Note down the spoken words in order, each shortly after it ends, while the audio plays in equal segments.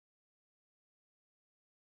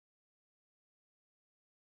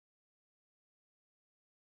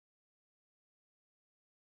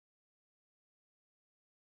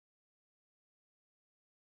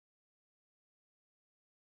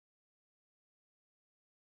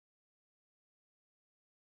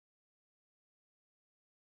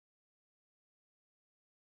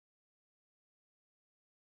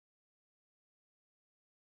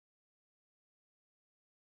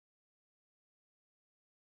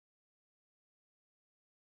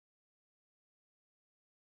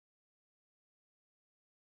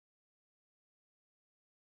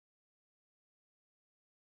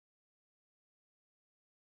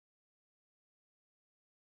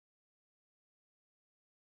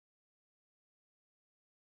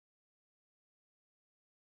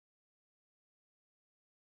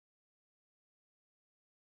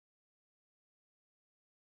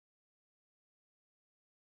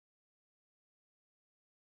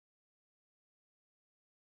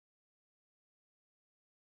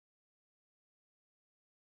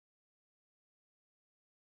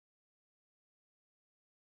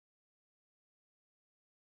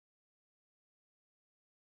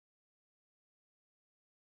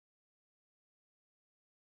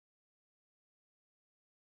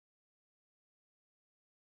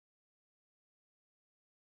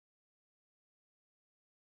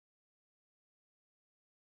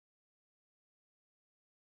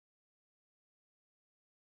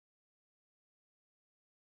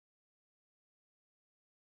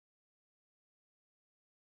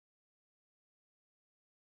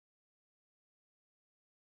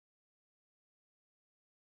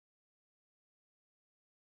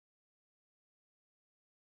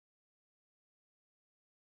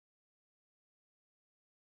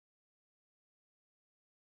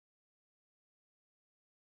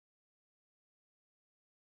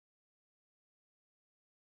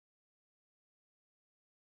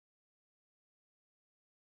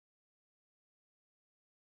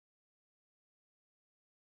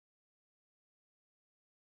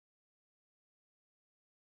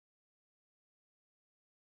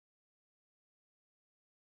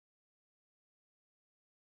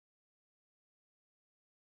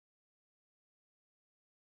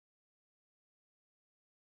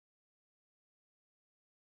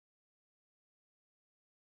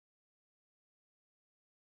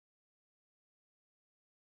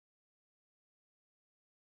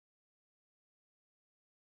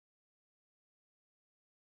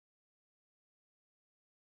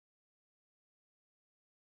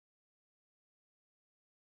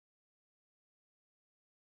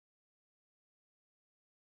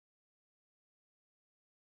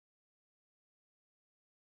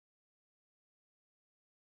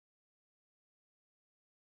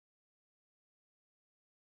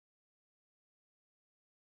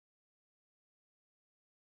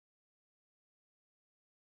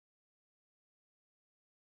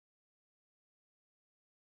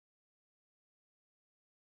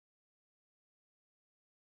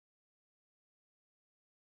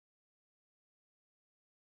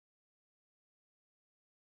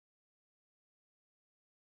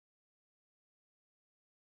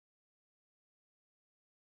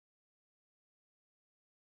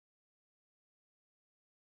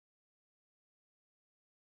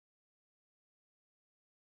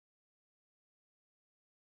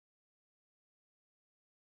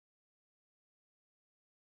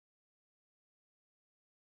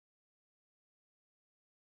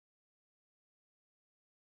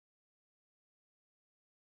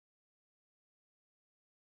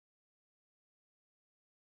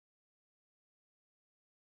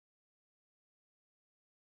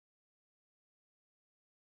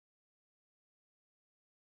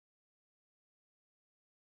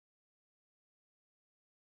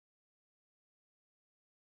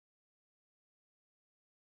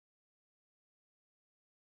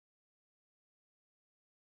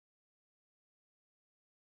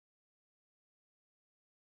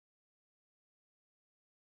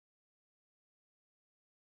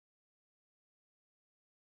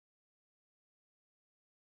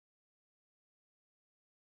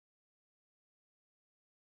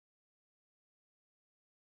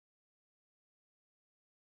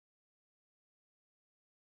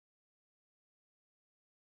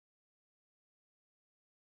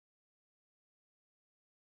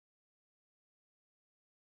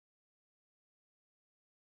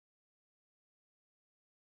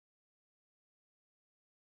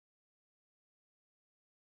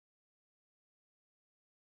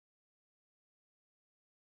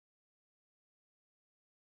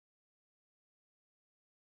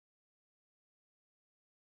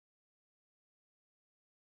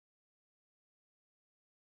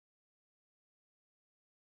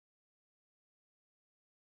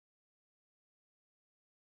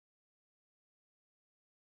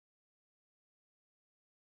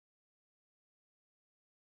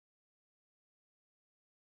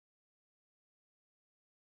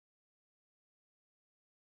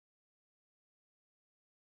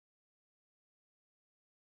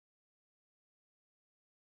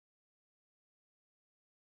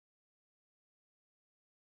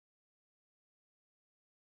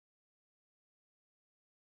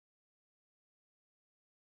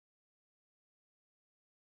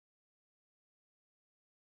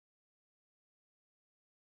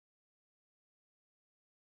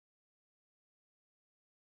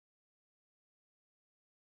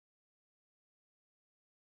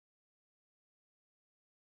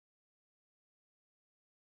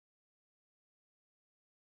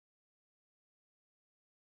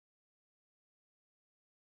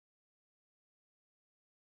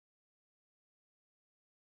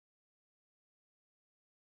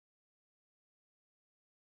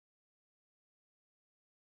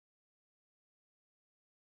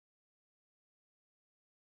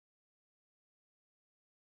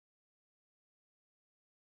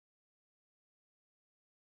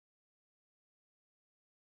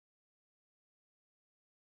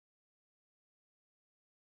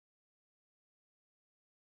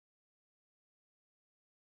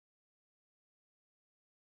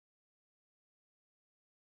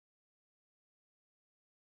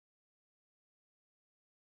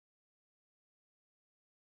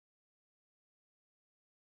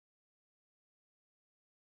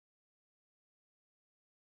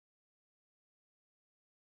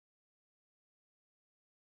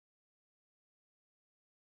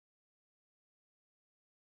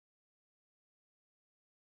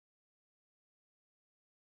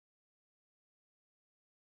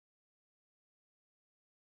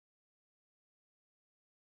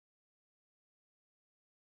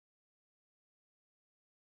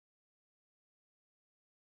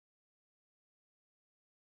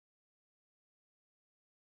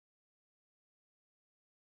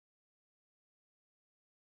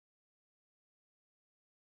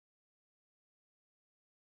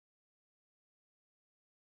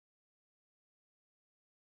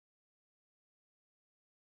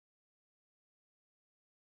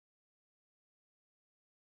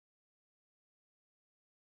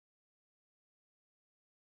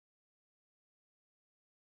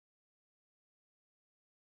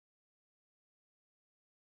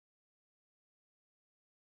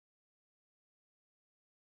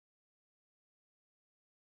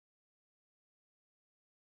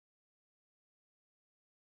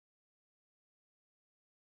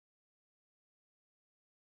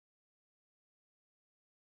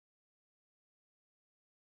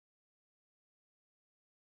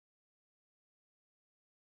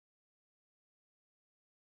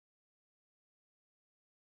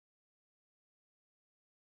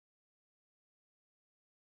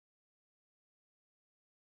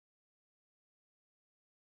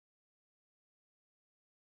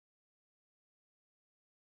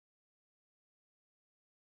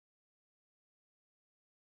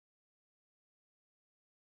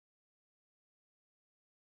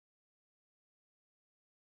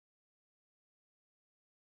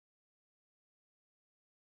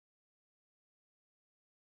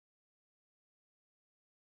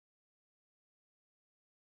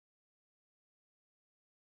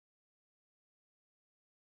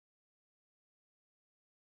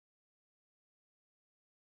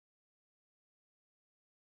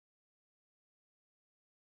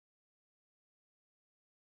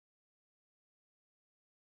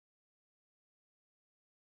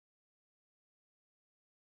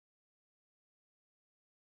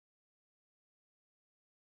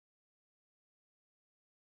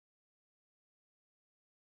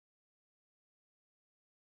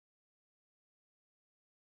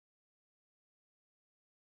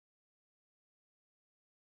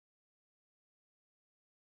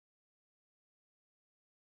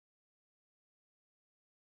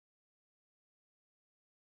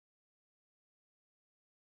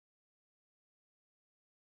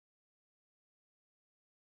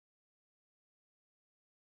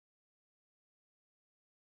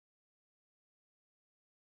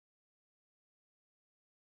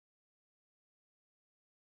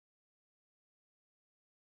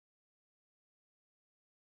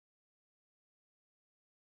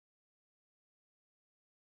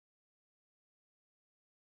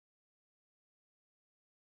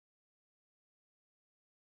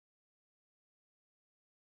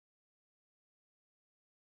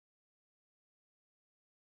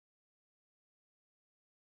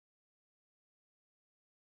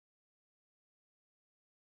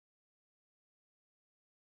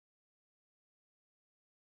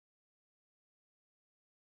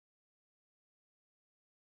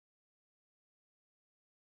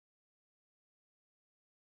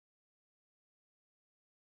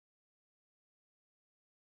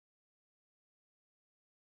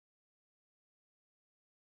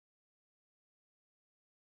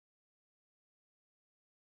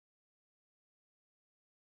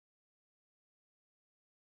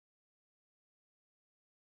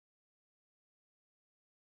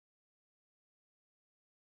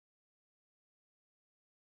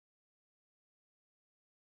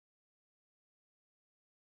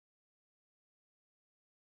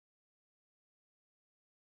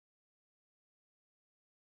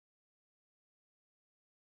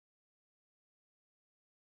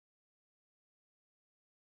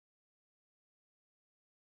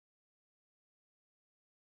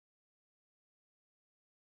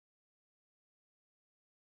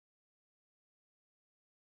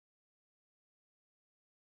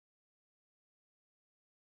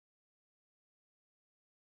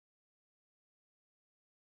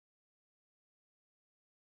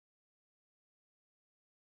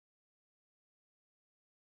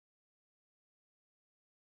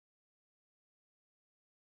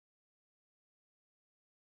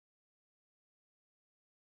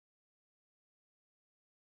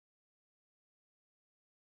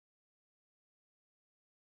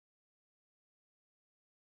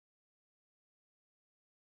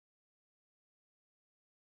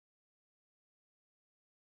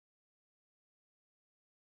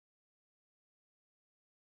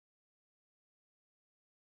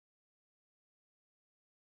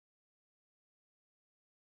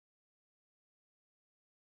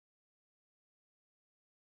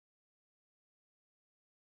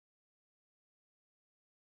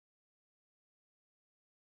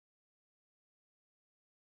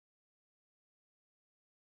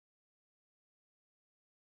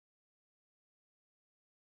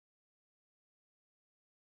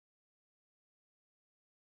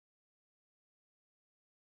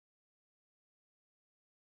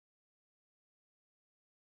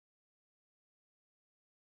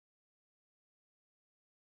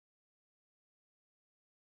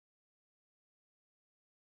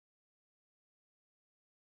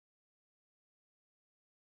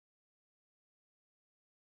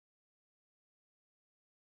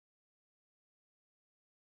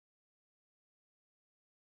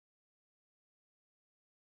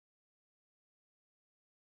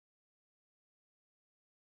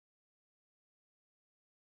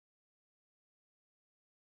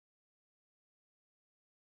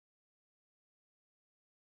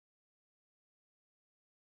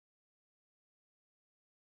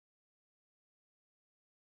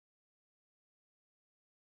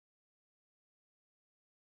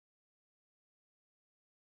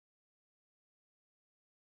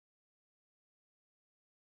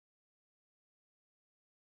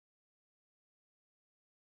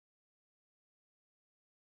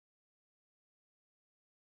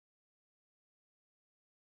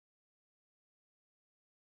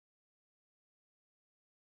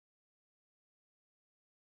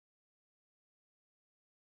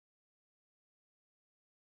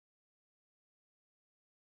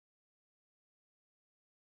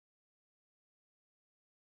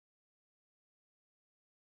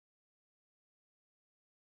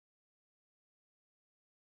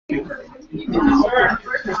We're going to be close.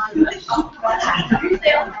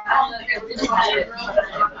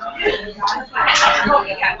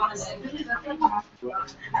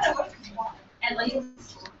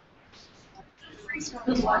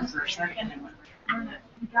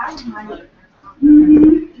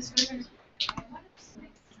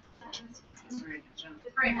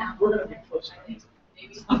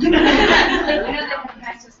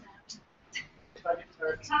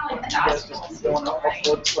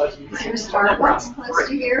 Starbucks close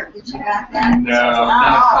to here? Did you got that? No,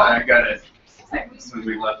 I got it when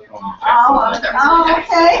we left home.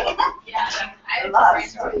 Okay. I love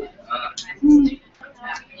Starbucks.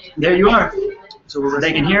 There you are. So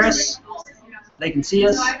they can hear us, they can see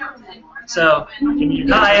us. So,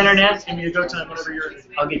 hi internet, can you go to whenever you're,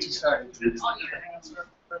 I'll get you started.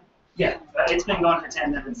 Yeah, it's been going for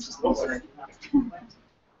 10 minutes.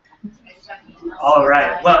 All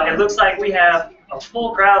right, well, it looks like we have a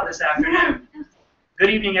full crowd this afternoon. Good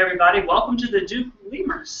evening, everybody. Welcome to the Duke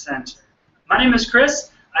Lemur Center. My name is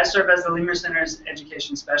Chris. I serve as the Lemur Center's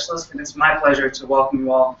education specialist, and it's my pleasure to welcome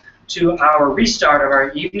you all to our restart of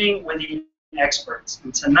our evening with the experts.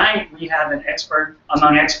 And tonight we have an expert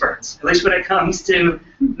among experts, at least when it comes to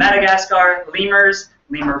Madagascar, lemurs,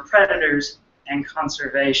 lemur predators, and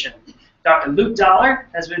conservation. Dr. Luke Dollar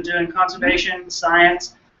has been doing conservation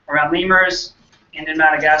science around lemurs and in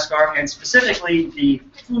Madagascar, and specifically the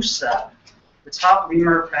Fossa, the top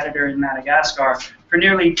lemur predator in Madagascar, for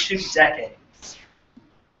nearly 2 decades.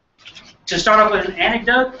 To start off with an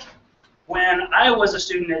anecdote, when I was a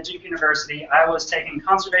student at Duke University, I was taking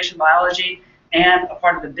conservation biology and a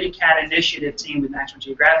part of the Big Cat Initiative team with National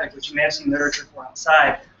Geographic, which you may have seen literature for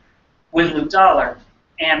outside, with Luke Dollar.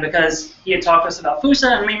 And because he had talked to us about Fossa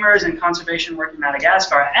and lemurs and conservation work in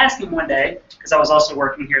Madagascar, I asked him one day, because I was also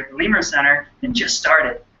working here at the Lemur Center and just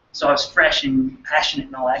started, so I was fresh and passionate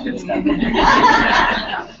and all that good stuff.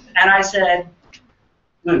 And I said,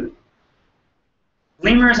 Luke,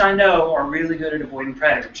 lemurs I know are really good at avoiding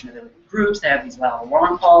predators. You know, they live in groups, they have these loud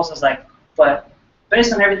alarm calls. I was like, but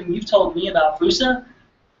based on everything you've told me about Fossa,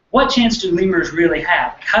 what chance do lemurs really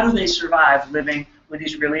have? How do they survive living with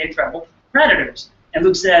these really incredible predators? And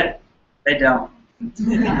Luke said, they don't.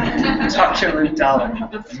 Talk to Luke Dollar.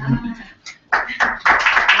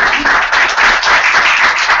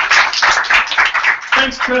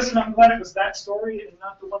 Thanks, Chris, and I'm glad it was that story and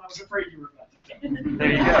not the one I was afraid you were about to tell.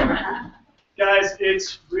 There you go. Guys,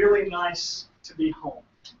 it's really nice to be home.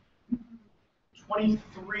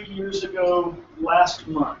 23 years ago, last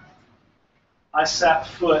month, I set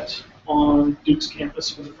foot on Duke's campus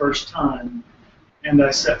for the first time, and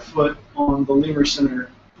I set foot on the Lemur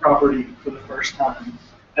Center property for the first time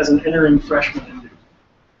as an entering freshman in Duke.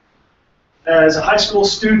 As a high school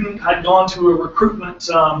student, I'd gone to a recruitment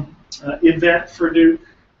event for Duke,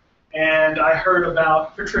 and I heard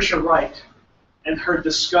about Patricia Wright and her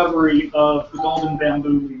discovery of the golden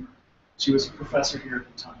bamboo lemur. She was a professor here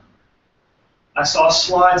at the time. I saw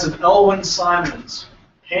slides of Elwyn Simons,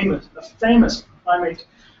 a famous primate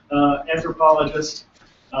anthropologist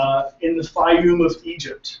in the Fayum of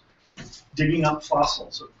Egypt, digging up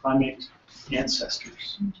fossils of primate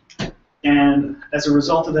ancestors. And as a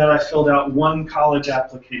result of that, I filled out one college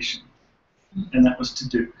application, and that was to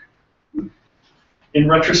Duke. In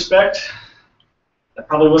retrospect, that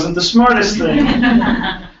probably wasn't the smartest thing,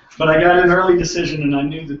 but I got an early decision, and I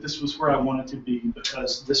knew that this was where I wanted to be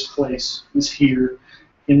because this place was here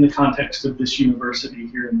in the context of this university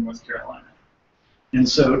here in North Carolina. And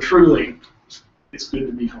so, truly, it's good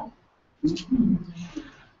to be home.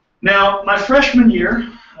 Now, my freshman year,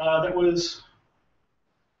 that was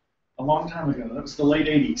a long time ago. That was the late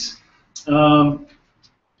 80s.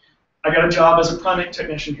 I got a job as a primate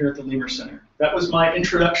technician here at the Lemur Center. That was my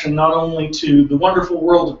introduction not only to the wonderful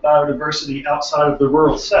world of biodiversity outside of the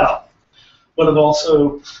rural South, but of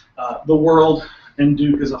also the world and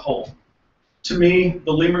Duke as a whole. To me,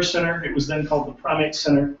 the Lemur Center, it was then called the Primate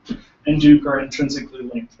Center, and Duke are intrinsically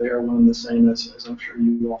linked. They are one and the same, as I'm sure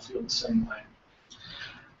you all feel the same way.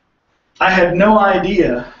 I had no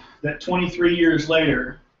idea that 23 years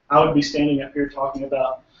later, I would be standing up here talking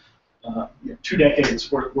about 2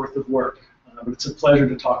 decades worth of work. But it's a pleasure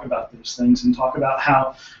to talk about those things and talk about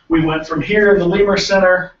how we went from here in the Lemur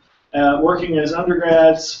Center, working as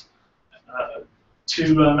undergrads,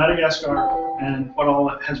 to Madagascar, and what all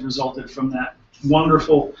has resulted from that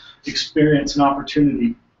wonderful experience and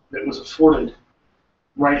opportunity that was afforded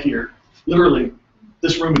right here. Literally,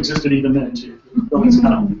 this room existed even then, too.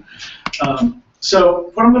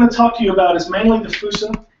 So what I'm going to talk to you about is mainly the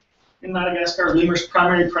Fossa, in Madagascar. Lemur's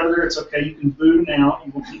primary predator. It's okay. You can boo now.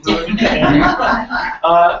 You can keep booing.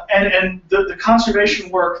 And the conservation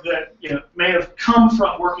work that may have come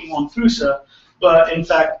from working on Fossa, but in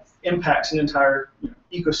fact impacts an entire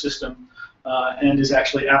ecosystem and is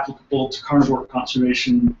actually applicable to carnivore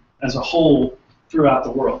conservation as a whole throughout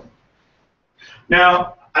the world.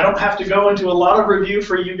 Now, I don't have to go into a lot of review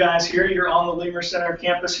for you guys here. You're on the Lemur Center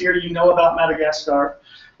campus here. You know about Madagascar,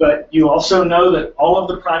 but you also know that all of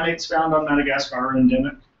the primates found on Madagascar are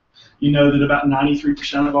endemic. You know that about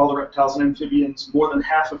 93% of all the reptiles and amphibians, more than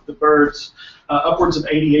half of the birds, upwards of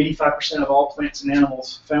 85% of all plants and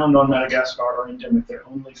animals found on Madagascar are endemic. They're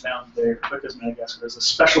only found there because Madagascar is a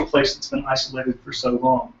special place that's been isolated for so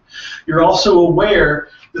long. You're also aware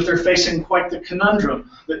that they're facing quite the conundrum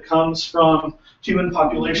that comes from human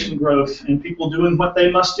population growth and people doing what they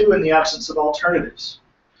must do in the absence of alternatives.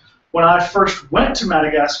 When I first went to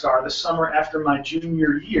Madagascar the summer after my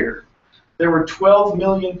junior year, there were 12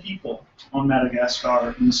 million people on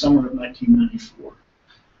Madagascar in the summer of 1994.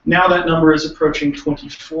 Now that number is approaching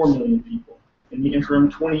 24 million people. In the interim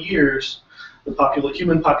 20 years, the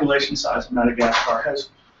human population size of Madagascar has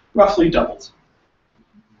roughly doubled.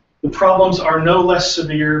 The problems are no less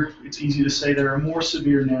severe. It's easy to say they are more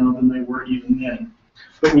severe now than they were even then.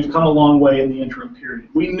 But we've come a long way in the interim period.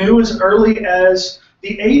 We knew as early as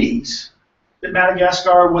the 80s that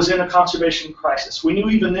Madagascar was in a conservation crisis. We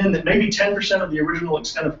knew even then that maybe 10% of the original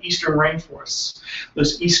extent of eastern rainforests,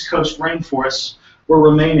 those east coast rainforests, were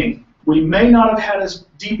remaining. We may not have had as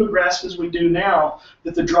deep a grasp as we do now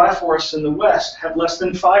that the dry forests in the west have less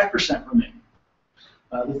than 5% remaining.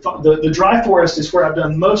 The dry forest is where I've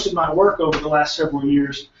done most of my work over the last several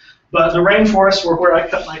years, but the rainforests were where I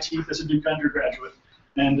cut my teeth as a Duke undergraduate,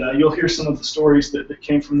 and you'll hear some of the stories that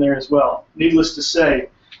came from there as well. Needless to say,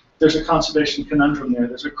 there's a conservation conundrum there.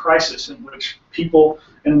 There's a crisis in which people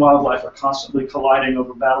and wildlife are constantly colliding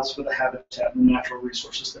over battles for the habitat and the natural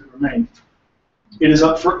resources that remain. It is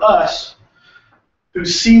up for us who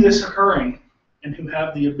see this occurring and who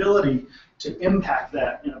have the ability to impact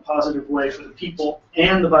that in a positive way for the people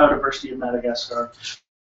and the biodiversity of Madagascar.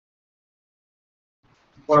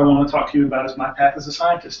 What I want to talk to you about is my path as a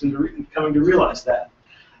scientist and coming to realize that.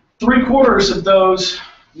 3/4 of those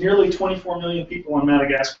nearly 24 million people on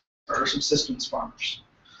Madagascar are subsistence farmers.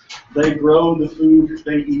 They grow the food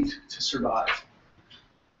they eat to survive.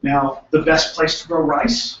 Now, the best place to grow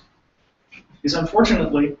rice is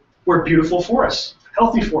unfortunately where beautiful forests,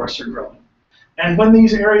 healthy forests are growing. And when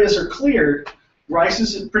these areas are cleared, rice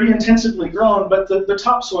is pretty intensively grown, but the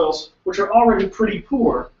topsoils, which are already pretty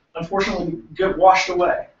poor, unfortunately get washed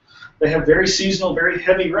away. They have very seasonal, very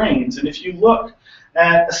heavy rains, and if you look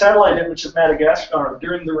at a satellite image of Madagascar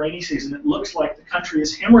during the rainy season, it looks like the country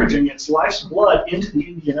is hemorrhaging its life's blood into the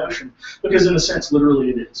Indian Ocean, because in a sense, literally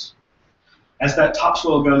it is. As that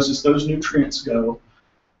topsoil goes, as those nutrients go,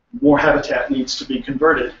 more habitat needs to be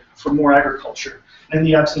converted for more agriculture. And in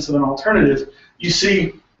the absence of an alternative, you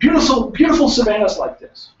see beautiful, beautiful savannas like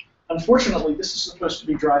this. Unfortunately, this is supposed to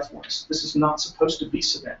be dry forest. This is not supposed to be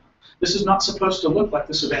savanna. This is not supposed to look like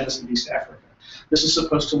the savannas of East Africa. This is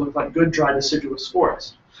supposed to look like good, dry, deciduous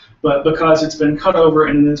forest. But because it's been cut over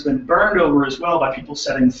and it's been burned over as well by people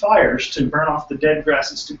setting fires to burn off the dead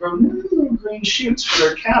grasses to grow new little green shoots for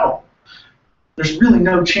their cattle, there's really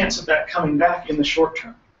no chance of that coming back in the short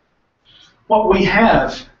term. What we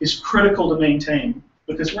have is critical to maintain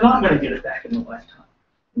because we're not going to get it back in a lifetime.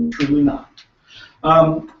 We're truly not.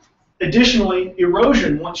 Additionally,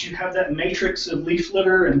 erosion, once you have that matrix of leaf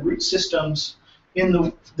litter and root systems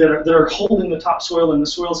that are holding the topsoil and the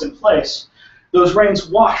soils in place, those rains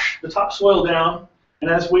wash the topsoil down, and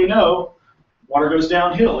as we know, water goes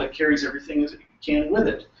downhill. It carries everything as it can with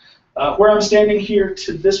it. Where I'm standing here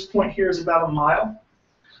to this point here is about a mile.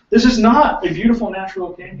 This is not a beautiful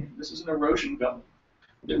natural canyon. This is an erosion gully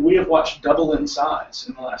that we have watched double in size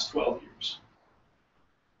in the last 12 years.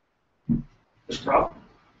 There's a problem.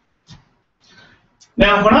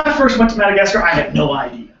 Now, when I first went to Madagascar, I had no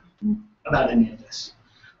idea about any of this.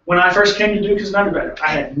 When I first came to Duke as an undergraduate, I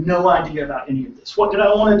had no idea about any of this. What did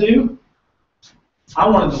I want to do? I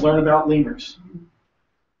wanted to learn about lemurs.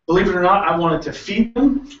 Believe it or not, I wanted to feed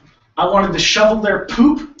them. I wanted to shovel their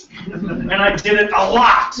poop, and I did it a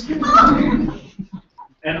lot.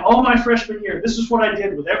 And all my freshman year, this is what I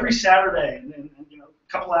did with every Saturday, and you know,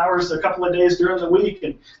 a couple hours, a couple of days during the week,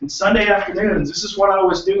 and Sunday afternoons. This is what I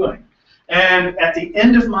was doing. And at the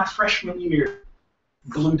end of my freshman year,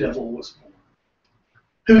 Blue Devil was born.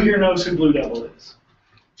 Who here knows who Blue Devil is?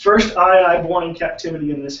 First eye born in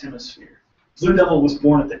captivity in this hemisphere. Blue Devil was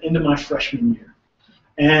born at the end of my freshman year.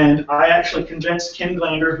 And I actually convinced Ken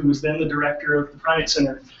Glander, who was then the director of the Primate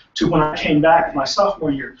Center, to when I came back my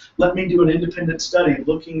sophomore year, let me do an independent study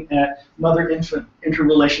looking at mother-infant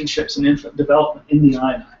interrelationships and infant development in the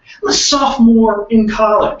eye. I'm a sophomore in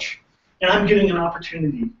college, and I'm getting an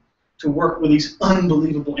opportunity to work with these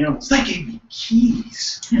unbelievable animals. They gave me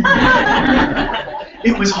keys.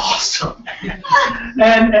 It was awesome.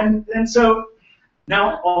 And so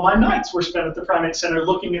now all my nights were spent at the Primate Center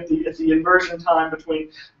looking at the inversion time between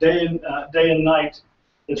day and night.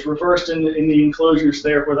 It's reversed in the enclosures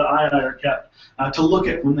there where the eye are kept to look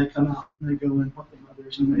at when they come out and they go in, what the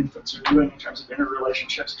mothers and the infants are doing in terms of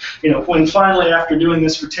interrelationships. You know, when finally after doing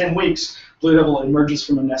this for 10 weeks, Blue Devil emerges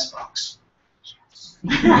from a nest box.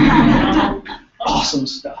 Awesome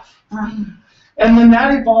stuff. And then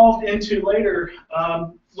that evolved into later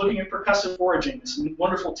looking at percussive foraging, this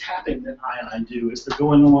wonderful tapping that I do as they're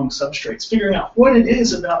going along substrates, figuring out what it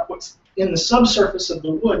is about what's in the subsurface of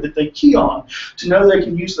the wood that they key on to know they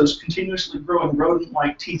can use those continuously growing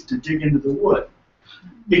rodent-like teeth to dig into the wood.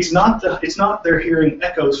 It's not they're hearing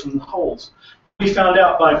echoes from the holes. We found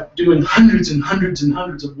out by doing hundreds and hundreds and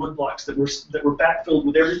hundreds of wood blocks that were backfilled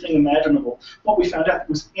with everything imaginable. What we found out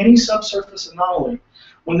was any subsurface anomaly,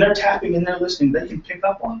 when they're tapping and they're listening, they can pick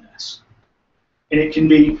up on this. And it can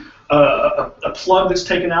be a plug that's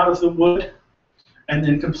taken out of the wood and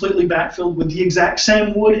then completely backfilled with the exact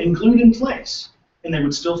same wood and glued in place. And they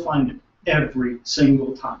would still find it every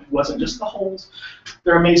single time. It wasn't just the holes.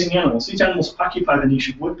 They're amazing animals. These animals occupy the niche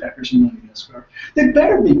of woodpeckers in Madagascar. They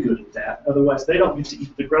better be good at that, otherwise they don't get to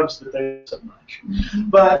eat the grubs that they eat so much.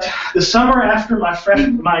 But the summer after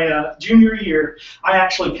my junior year, I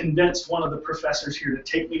actually convinced one of the professors here to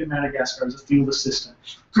take me to Madagascar as a field assistant.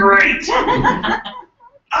 Great!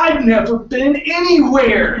 I've never been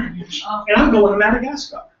anywhere! And I'm going to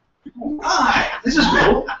Madagascar. All right, this is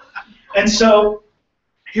cool. And so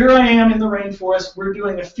here I am in the rainforest. We're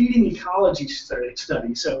doing a feeding ecology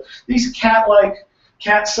study. So these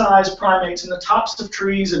cat-sized primates in the tops of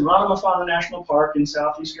trees in Ranomafana National Park in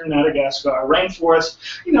southeastern Madagascar, rainforest,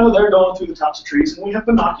 you know, they're going through the tops of trees, and we have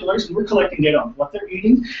binoculars, and we're collecting data on what they're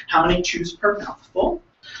eating, how many chews per mouthful,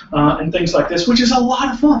 and things like this, which is a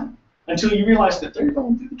lot of fun until you realize that they're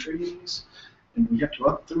going through the trees, and we have to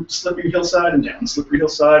up the slippery hillside and down the slippery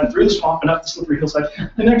hillside and through the swamp and up the slippery hillside,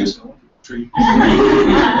 and they're just going through the tree.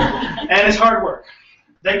 And it's hard work.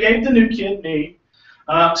 They gave the new kid me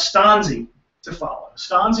Stanzi to follow.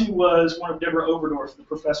 Stanzi was one of Deborah Oberdorf, the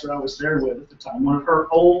professor I was there with at the time, one of her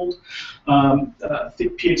old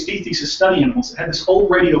Ph.D. thesis study animals. It had this old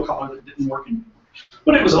radio collar that didn't work anymore.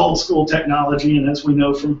 But it was old school technology, and as we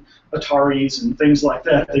know from Ataris and things like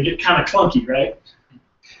that, they get kind of clunky, right?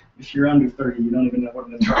 If you're under 30, you don't even know what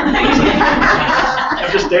an Atari is.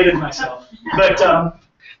 I've just dated myself. But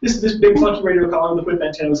this big clunky radio collar with a whip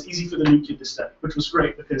antenna was easy for the new kid to study, which was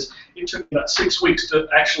great because it took about 6 weeks to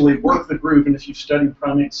actually work the groove. And if you've studied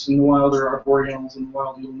primates in the wild or arboreal animals in the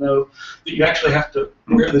wild, you'll know that you actually have to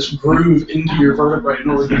wear this groove into your vertebrae in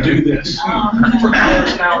order to do this for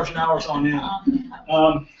hours and hours and hours on end.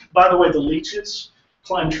 By the way, the leeches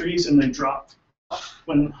climb trees and they drop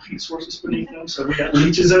when the heat source is beneath them, so we got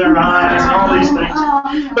leeches in our eyes and all these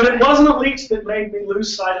things. But it wasn't a leech that made me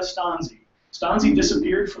lose sight of Stanzi. Stanzi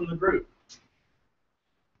disappeared from the group.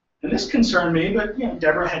 And this concerned me, but you know,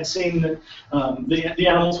 Deborah had seen that the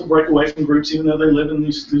animals would break away from groups even though they live in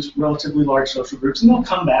these relatively large social groups, and they'll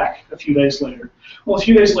come back a few days later. Well, a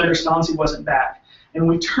few days later, Stanzi wasn't back. And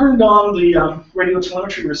we turned on the radio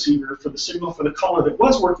telemetry receiver for the signal for the caller that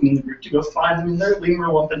was working in the group to go find them in their lemur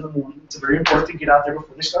lump in the morning. It's very important to get out there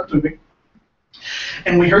before they start moving.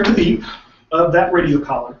 And we heard the beep of that radio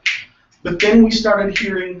collar. But then we started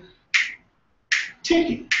hearing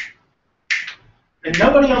ticking. And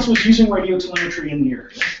nobody else was using radio telemetry in the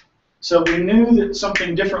area. So we knew that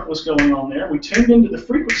something different was going on there. We tuned into the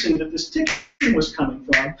frequency that this ticking was coming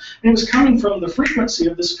from, and it was coming from the frequency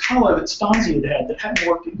of this collar that Stanzi had that hadn't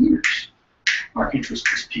worked in years. Our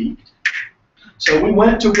interest was piqued. So we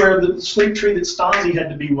went to where the sleep tree that Stanzi had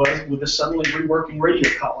to be was with a suddenly reworking radio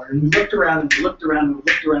collar, and we looked around and we looked around and we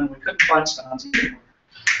looked around and we couldn't find Stanzi anywhere.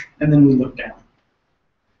 And then we looked down.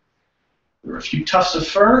 There were a few tufts of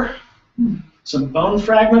fur, some bone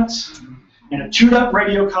fragments, and a chewed up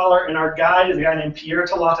radio collar, and our guide, a guy named Pierre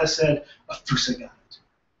Talata, said, "A Fossa got it."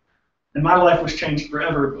 And my life was changed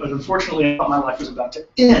forever, but unfortunately I thought my life was about to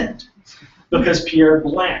end because Pierre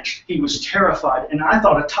blanched. He was terrified, and I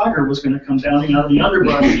thought a tiger was going to come down out of the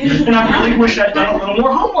underbrush, and I really wish I'd done a little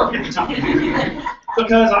more homework at the time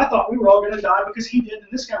because I thought we were all going to die because he did, and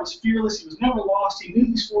this guy was fearless. He was never lost. He knew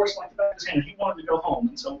these forests like the back of his hand. He wanted to go home,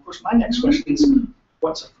 and so, of course, my next question is,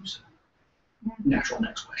 what's a Fossa? Natural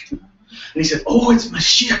next question. And he said, oh, it's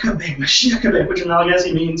Mashikabe, which in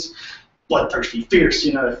Malagasy means bloodthirsty, fierce.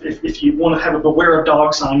 You know, if you want to have a beware of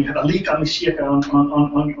dog sign, you have a Lika Mashika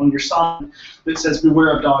on your sign that says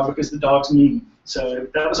beware of dog because the dog's mean. So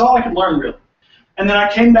that was all I could learn, really. And then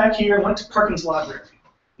I came back here and went to Perkins Library,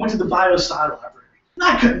 went to the Biocide Library. And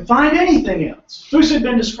I couldn't find anything else. Fossa had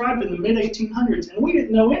been described in the mid-1800s, and we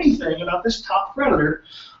didn't know anything about this top predator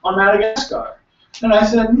on Madagascar. And I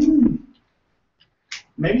said,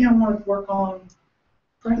 maybe I want to work on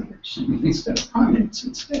predators instead of primates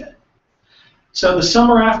instead. So the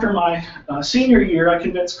summer after my senior year, I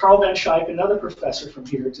convinced Carl van Schaik, another professor from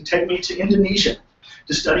here, to take me to Indonesia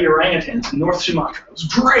to study orangutans in North Sumatra. It was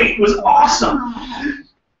great. It was awesome.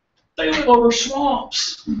 They live over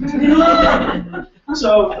swamps.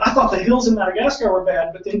 So I thought the hills in Madagascar were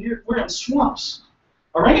bad, but then we're in swamps.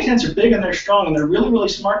 Orangutans are big and they're strong and they're really, really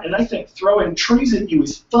smart, and they think throwing trees at you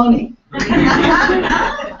is funny. And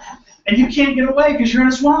you can't get away because you're in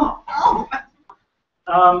a swamp.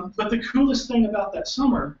 But the coolest thing about that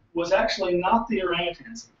summer was actually not the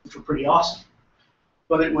orangutans, which were pretty awesome.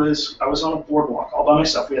 But it was, I was on a boardwalk all by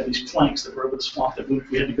myself. We had these planks that were over the swamp that moved.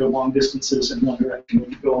 We had to go long distances in one direction. We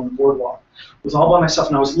could go on the boardwalk. It was all by myself,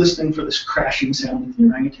 and I was listening for this crashing sound that the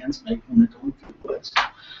orangutans make when they're going through the woods.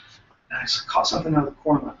 And I caught something out of the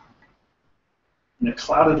corner of my eye. And a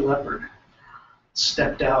clouded leopard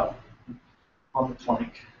stepped out on the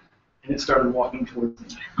plank, and it started walking towards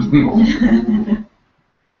me.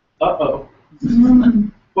 Uh-oh.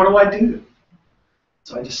 What do I do?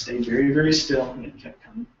 So I just stayed very, very still, and it kept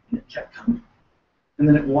coming, and it kept coming. And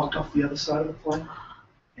then it walked off the other side of the plane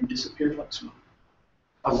and disappeared like smoke.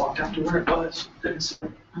 I walked out to where it was, couldn't see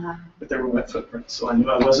it, but there were wet footprints, so I knew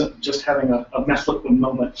I wasn't just having a methliquid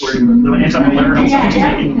moment where the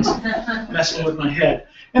anti-malarial was messing with my head.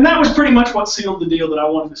 And that was pretty much what sealed the deal that I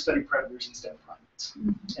wanted to study predators instead of primates.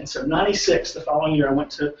 And so '96, the following year, I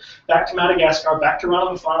went back to Madagascar, back to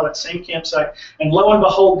Rana, that same campsite, and lo and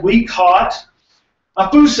behold, we caught a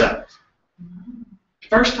Fossa.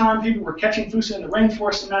 First time people were catching Fossa in the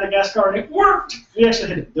rainforest in Madagascar, and it worked. We actually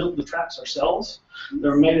had to build the traps ourselves. They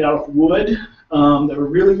were made out of wood. They were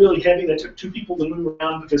really, really heavy. They took 2 people to move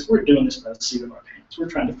around because we're doing this by the seat of our pants. We're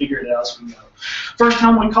trying to figure it out as we go. First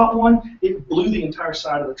time we caught one, it blew the entire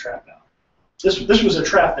side of the trap out. This was a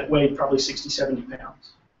trap that weighed probably 60, 70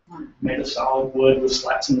 pounds. Made of solid wood with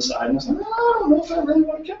slats in the side. And I was like, oh, I don't know if I really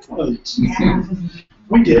want to catch one of these. Yeah.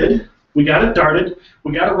 We did. We got it darted.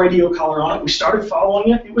 We got a radio collar on it. We started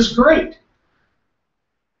following it. It was great.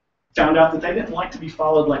 Found out that they didn't like to be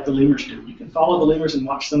followed like the lemurs do. You can follow the lemurs and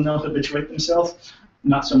watch them, they'll habituate themselves.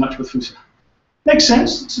 Not so much with Fossa. Makes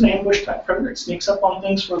sense. It's an ambush type predator. It sneaks up on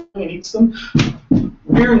things for a living and eats them.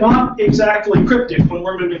 We're not exactly cryptic when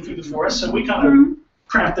we're moving through the forest, so we kind of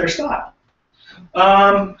cramped their style.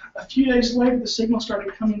 A few days later, the signal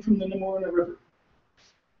started coming from the Lemur in the river.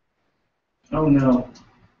 Oh no.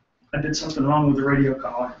 I did something wrong with the radio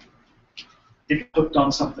collar. It hooked on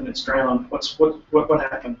something, it's drowned. What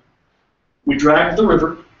happened? We dragged the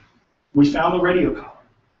river, we found the radio collar.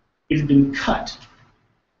 It had been cut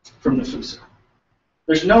from the Fossa.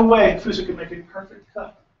 There's no way Fossa could make a perfect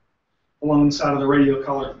cut along the side of the radio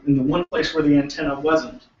collar in the one place where the antenna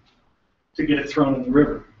wasn't to get it thrown in the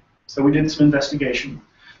river. So we did some investigation.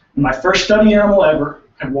 And my first study animal ever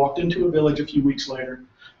had walked into a village a few weeks later,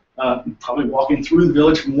 probably walking through the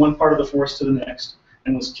village from one part of the forest to the next,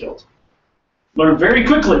 and was killed. Learned very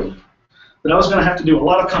quickly that I was going to have to do a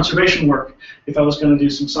lot of conservation work if I was going to do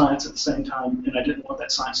some science at the same time, and I didn't want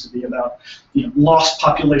that science to be about lost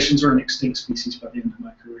populations or an extinct species by the end of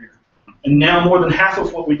my career. And now more than half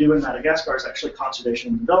of what we do in Madagascar is actually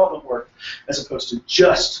conservation and development work, as opposed to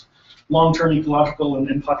just long-term ecological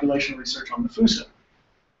and population research on the Fossa.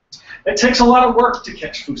 It takes a lot of work to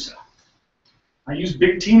catch Fossa. I use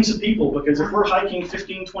big teams of people because if we're hiking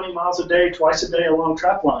 15, 20 miles a day, twice a day along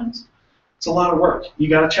trap lines, it's a lot of work. You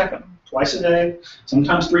got to check them twice a day,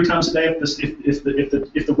 sometimes 3 times a day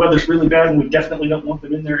if the weather's really bad, and we definitely don't want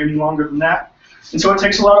them in there any longer than that. And so it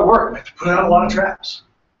takes a lot of work. We have to put out a lot of traps.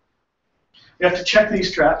 We have to check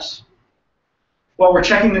these traps. While we're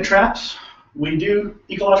checking the traps, we do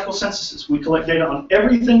ecological censuses. We collect data on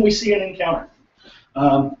everything we see and encounter.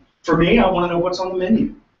 For me, I want to know what's on the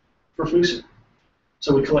menu for Fossa.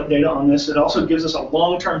 So we collect data on this. It also gives us a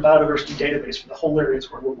long-term biodiversity database for the whole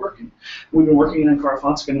areas where we're working. We've been working in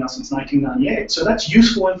Fossa now since 1998, so that's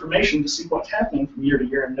useful information to see what's happening from year to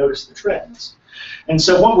year and notice the trends. And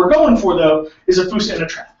so what we're going for, though, is a Fossa in a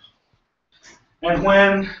trap. And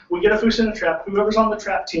when we get a Fossa in a trap, whoever's on the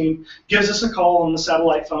trap team gives us a call on the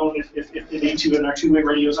satellite phone if they need to, and our 2-way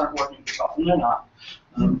radios aren't working, which often they're not.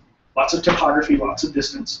 lots of topography, lots of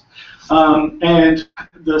distance. And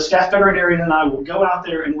the staff veterinarian and I will go out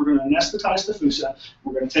there and we're going to anesthetize the fossa.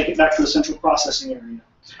 We're going to take it back to the central processing area.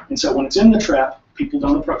 And so when it's in the trap, people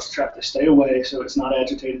don't approach the trap. They stay away so it's not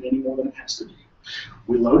agitated any more than it has to be.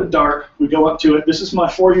 We load it dark. We go up to it. This is my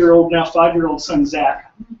 4-year-old, now 5-year-old son,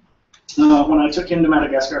 Zach. When I took him to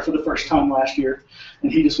Madagascar for the first time last year,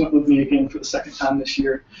 and he just went with me again for the second time this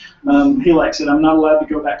year. He likes it. I'm not allowed to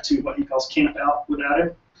go back to what he calls camp out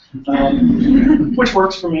without him, which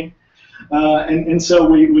works for me. And so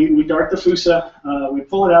we dart the fossa, we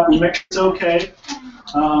pull it out, we make sure it's okay.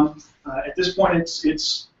 At this point,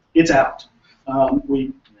 it's out.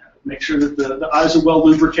 We make sure that the eyes are well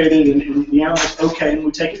lubricated and the animal's okay, and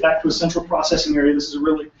we take it back to a central processing area. This is a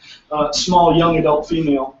really small young adult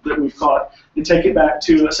female that we've caught, and take it back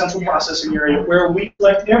to a central processing area where we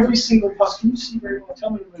collect every single pus. Can you see very well?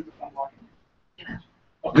 Tell me to move if I'm walking.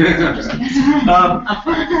 Okay.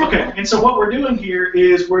 Okay, and so what we're doing here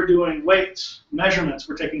is we're doing weights, measurements,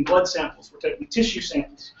 we're taking blood samples, we're taking tissue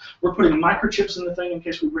samples, we're putting microchips in the thing in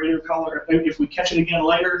case we radio collar, if we catch it again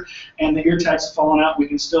later and the ear tags have fallen out, we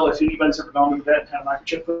can still, if anybody's ever gone to the vet and had a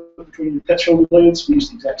microchip put between your pet shoulder blades, we use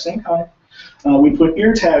the exact same kind. We put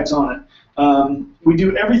ear tags on it. We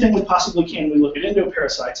do everything we possibly can. We look at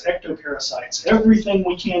endoparasites, ectoparasites, everything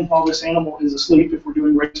we can while this animal is asleep. If we're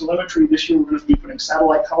doing radiotelemetry this year, we're going to be putting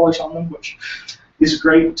satellite collars on them, which is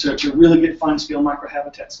great to really get fine-scale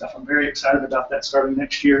microhabitat stuff. I'm very excited about that starting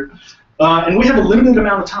next year. And we have a limited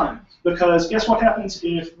amount of time, because guess what happens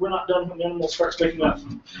if we're not done when the animal starts waking up?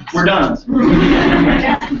 We're done.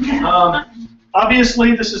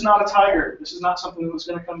 Obviously, this is not a tiger. This is not something that's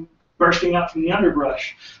going to come bursting out from the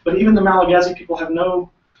underbrush. But even the Malagasy people have no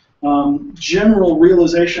general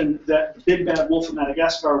realization that the big bad wolf of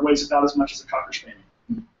Madagascar weighs about as much as a cocker spaniel.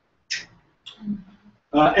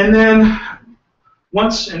 And then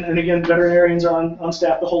once, and again, veterinarians are on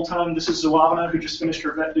staff the whole time. This is Zuavana, who just finished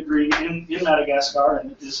her vet degree in Madagascar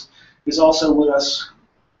and is also with us.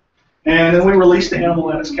 And then we release the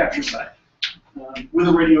animal at its capture site with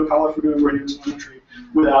a radio collar for doing radio telemetry,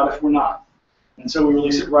 without if we're not. And so we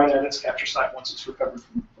release it right at its capture site once it's recovered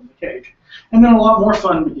from the cage. And then a lot more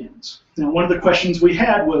fun begins. Now, one of the questions we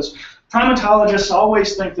had was, primatologists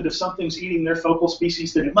always think that if something's eating their focal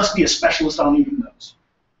species, then it must be a specialist on eating those.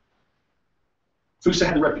 Fossa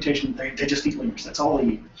had the reputation that they just eat lemurs. That's all they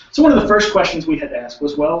eat. So one of the first questions we had to ask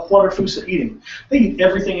was, well, what are fossa eating? They eat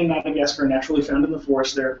everything in Madagascar naturally found in the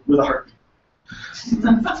forest there with a heartbeat.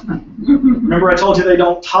 Remember I told you they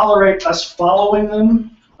don't tolerate us following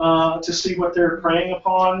them to see what they're preying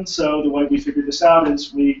upon, so the way we figure this out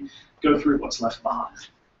is we go through what's left behind.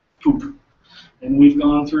 Poop. And we've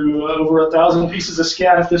gone through over 1,000 pieces of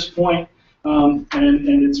scat at this point, and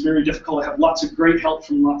it's very difficult. I have lots of great help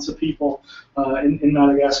from lots of people in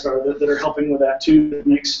Madagascar that are helping with that too. It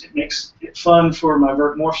makes it fun for my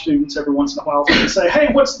Vert Morph students every once in a while to say,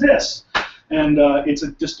 hey, what's this? And it's a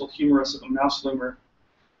distal humerus of a mouse lemur,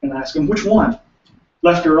 and I ask them, which one?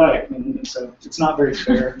 Left or right? And so it's not very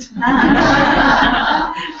fair,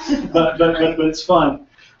 but it's fun.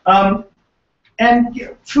 And you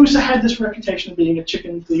know, fossa had this reputation of being a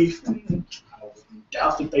chicken thief, and I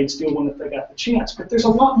doubt that they'd steal one if they got the chance. But there's a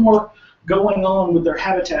lot more going on with their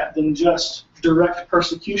habitat than just direct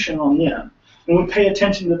persecution on them. And we pay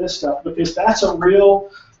attention to this stuff because that's a real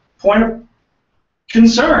point of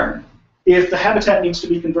concern. If the habitat needs to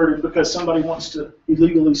be converted because somebody wants to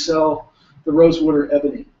illegally sell the rosewood or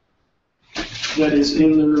ebony that is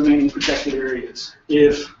in the remaining protected areas.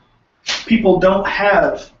 If people don't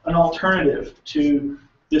have an alternative to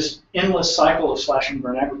this endless cycle of slash and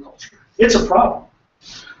burn agriculture, it's a problem.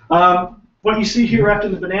 What you see here wrapped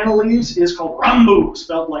in the banana leaves is called Rambo,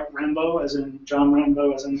 spelled like Rambo, as in John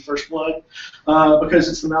Rambo, as in First Blood, because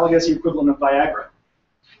it's the Malagasy equivalent of Viagra.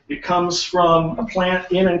 It comes from a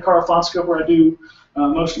plant in Karafanska, where I do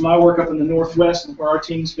most of my work up in the Northwest, and where our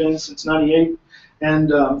team's been since '98.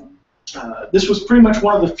 And this was pretty much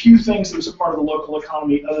one of the few things that was a part of the local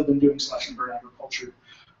economy other than doing slash and burn agriculture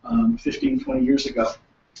 15, 20 years ago.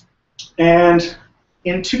 And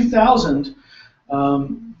in 2000,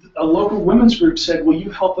 a local women's group said, will you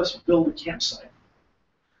help us build a campsite?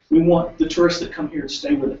 We want the tourists that come here to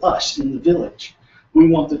stay with us in the village. We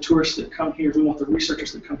want the tourists that come here, we want the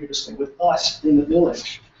researchers that come here to stay with us in the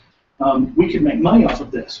village. We could make money off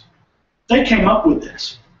of this. They came up with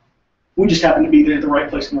this. We just happened to be there at the right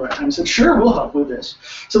place in the right time and said, sure, we'll help with this.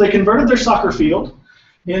 So they converted their soccer field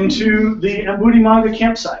into the Manga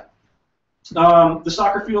campsite. The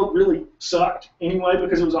soccer field really sucked anyway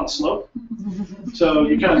because it was on a slope. So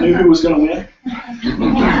you kind of knew who was going to win.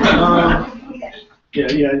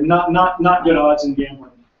 Yeah, not good odds in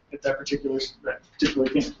gambling. at that particular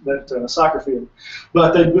soccer field.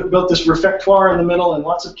 But they built this refectoire in the middle and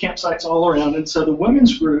lots of campsites all around. And so the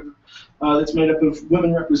women's group that's made up of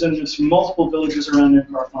women representatives from multiple villages around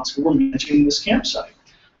Fonseca were managing this campsite.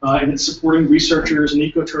 And it's supporting researchers and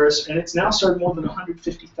ecotourists, and it's now served more than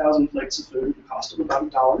 150,000 plates of food at the cost of about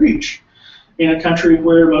 $1 each. In a country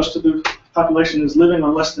where most of the population is living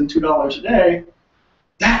on less than $2 a day,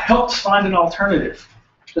 that helps find an alternative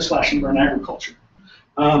to slash and burn agriculture.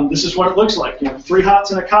 This is what it looks like. 3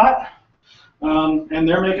 hots and a cot, and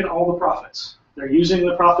they're making all the profits. They're using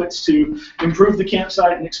the profits to improve the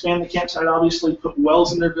campsite and expand the campsite, obviously, put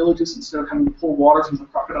wells in their villages instead of having to pull water from the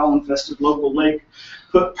crocodile-infested local lake,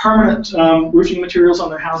 put permanent roofing materials on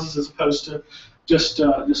their houses as opposed to just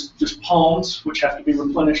palms, which have to be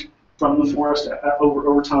replenished from the forest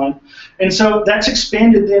over time. And so that's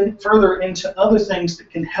expanded then further into other things that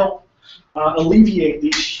can help alleviate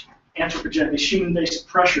these anthropogenic, these human-based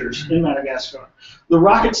pressures in Madagascar. The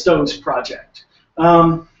Rocket Stoves Project.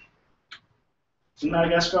 In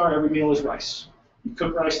Madagascar, every meal is rice. You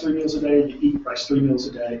cook rice 3 meals a day, you eat rice 3 meals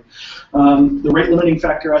a day. The rate limiting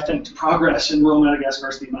factor, I think, to progress in rural Madagascar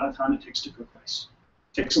is the amount of time it takes to cook rice.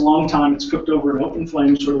 It takes a long time. It's cooked over an open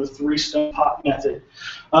flame, sort of a 3-step pot method.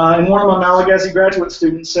 And one of my Malagasy graduate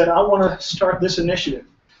students said, I want to start this initiative,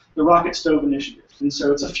 the Rocket Stove Initiative. And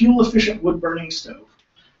so it's a fuel-efficient wood-burning stove.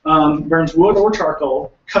 Burns wood or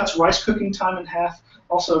charcoal, cuts rice cooking time in half.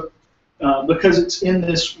 Also, because it's in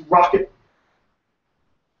this rocket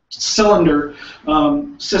cylinder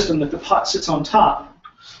system that the pot sits on top.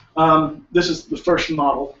 This is the first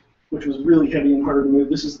model, which was really heavy and harder to move.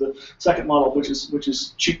 This is the second model, which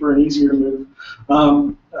is cheaper and easier to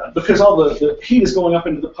move. Because all the heat is going up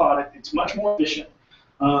into the pot, it's much more efficient.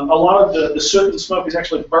 A lot of the soot and smoke is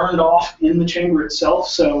actually burned off in the chamber itself.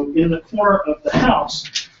 So in the corner of the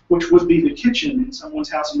house, which would be the kitchen in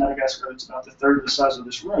someone's house in Madagascar, that's about the third of the size of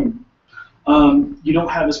this room, you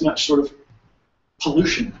don't have as much sort of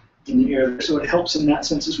pollution in the air, so it helps in that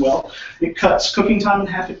sense as well. It cuts cooking time in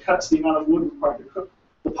half. It cuts the amount of wood required to cook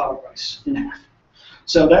the pot of rice in half.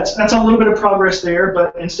 So that's a little bit of progress there,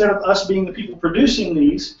 but instead of us being the people producing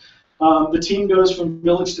these, the team goes from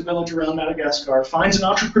village to village around Madagascar, finds an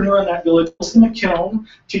entrepreneur in that village, builds them a kiln,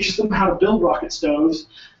 teaches them how to build rocket stoves,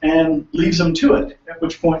 and leaves them to it, at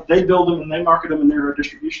which point they build them and they market them and they're a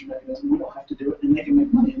distribution mechanism. We don't have to do it, and they can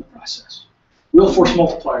make money in the process. Real force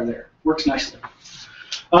multiplier there. Works nicely.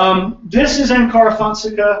 This is Ankara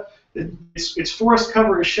Fonseca. Its forest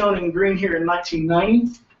cover is shown in green here in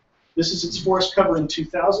 1990. This is its forest cover in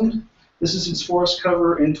 2000. This is its forest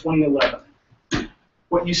cover in 2011.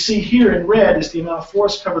 What you see here in red is the amount of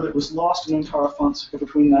forest cover that was lost in Ankara Fonseca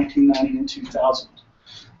between 1990 and 2000.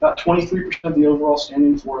 About 23% of the overall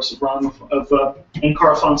standing forest of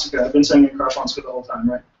Ankara Fonseca. I've been saying Ankara Fonseca the whole time,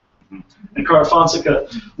 right? Ankara Fonseca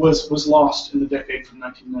was lost in the decade from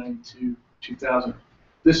 1990 to 2000.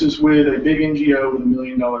 This is with a big NGO with $1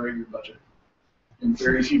 million a year budget, and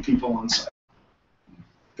very few people on site.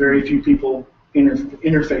 Very few people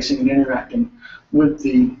interfacing and interacting with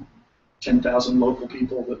the 10,000 local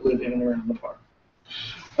people that live in and around the park.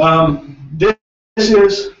 This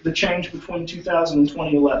is the change between 2000 and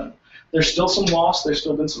 2011. There's still some loss. There's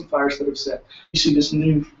still been some fires that have set. You see this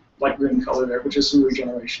new light green color there, which is some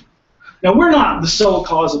regeneration. Now, we're not the sole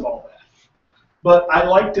cause of all that. But I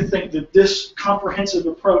like to think that this comprehensive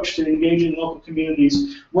approach to engaging local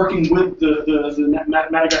communities, working with the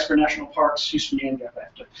Madagascar National Parks, excuse me, I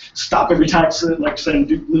have to stop every time, so like saying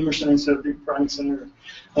Duke Lemur Center instead of Duke Primate Center,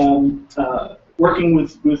 working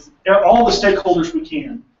with all the stakeholders we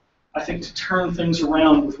can, I think, to turn things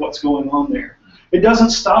around with what's going on there. It doesn't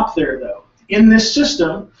stop there, though. In this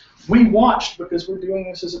system, we watched, because we're doing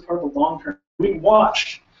this as a part of the long term, we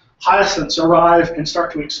watched hyacinths arrive and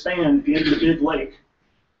start to expand into the big lake.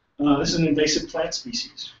 This is an invasive plant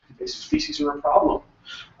species. Invasive species are a problem.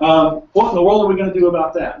 What in the world are we going to do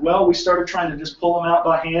about that? Well, we started trying to just pull them out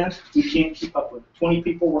by hand. We can't keep up with it. 20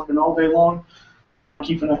 people working all day long,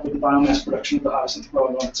 keeping up with the biomass production of the hyacinth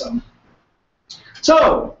growing on its own.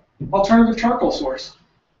 So, alternative charcoal source.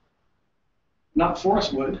 Not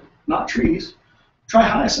forest wood, not trees. Try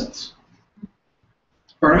hyacinths.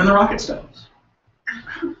 Burn them in the rocket stoves.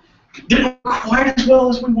 Didn't work quite as well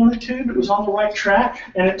as we wanted to, but it was on the right track.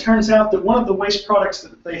 And it turns out that one of the waste products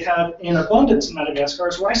that they have in abundance in Madagascar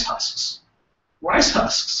is rice husks. Rice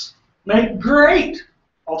husks make great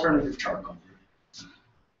alternative charcoal.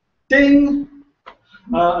 Ding!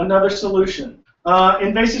 Another solution.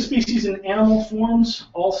 Invasive species in animal forms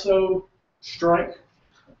also strike.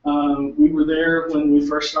 We were there when we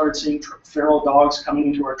first started seeing feral dogs coming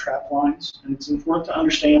into our trap lines, and it's important to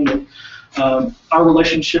understand that our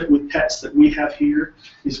relationship with pets that we have here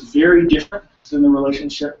is very different than the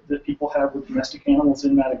relationship that people have with domestic animals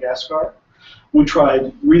in Madagascar. We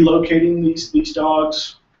tried relocating these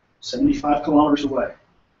dogs 75 kilometers away.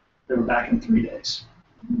 They were back in 3 days.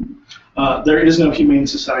 There is no humane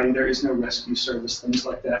society, there is no rescue service, things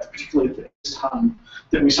like that, particularly at this time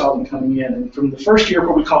that we saw them coming in. And from the first year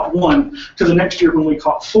where we caught 1 to the next year when we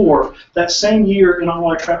caught 4, that same year in all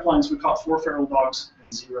our trap lines we caught 4 feral dogs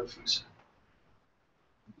and 0 Fossa.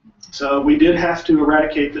 So we did have to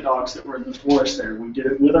eradicate the dogs that were in the forest there. We did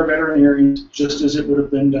it with our veterinarians, just as it would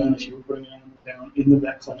have been done if you were putting them down in the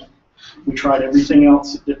vet clinic. We tried everything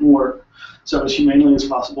else that didn't work. So as humanely as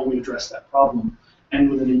possible, we addressed that problem. And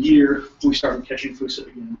within a year, we started catching Fossa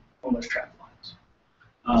again on those trap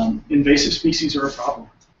lines. Invasive species are a problem.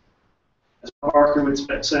 As Parker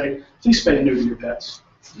would say, please spay and neuter your pets.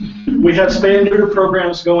 We have spay and neuter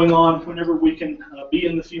programs going on whenever we can be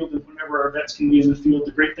in the field and whenever our vets can be in the field.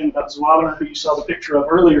 The great thing about Zwabana, who you saw the picture of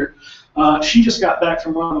earlier, she just got back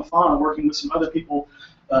from Ramafana working with some other people,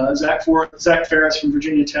 Zach Ferris from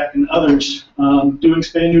Virginia Tech and others, doing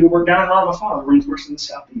spay and neuter work down in Ramafana, the rainforest in the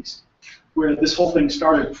southeast, where this whole thing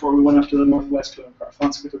started before we went up to the northwest to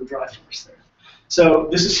Carfonska to the dry forest there. So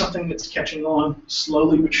this is something that's catching on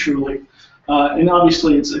slowly but surely. And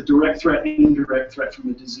obviously it's a direct threat and indirect threat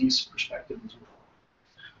from the disease perspective as well.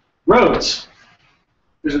 Roads.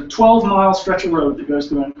 There's a 12-mile stretch of road that goes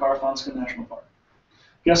through Carfonska National Park.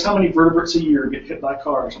 Guess how many vertebrates a year get hit by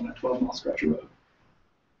cars on that 12-mile stretch of road?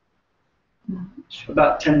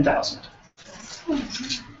 About 10,000.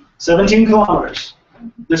 17 kilometers.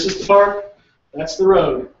 This is the park, that's the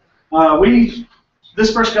road.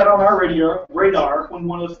 This first got on our radar when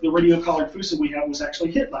one of the radio-collared Fossa we had was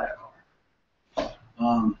actually hit by a car.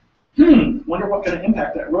 Wonder what kind of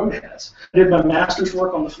impact that road has. I did my master's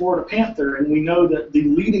work on the Florida panther, and we know that the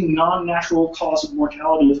leading non-natural cause of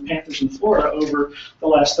mortality of panthers in Florida over the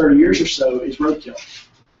last 30 years or so is roadkill.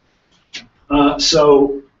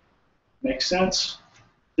 So, makes sense.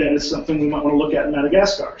 That is something we might want to look at in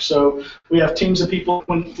Madagascar. So we have teams of people,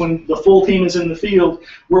 when the full team is in the field,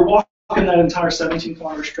 we're walking that entire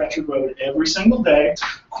 17-kilometer stretch of road every single day,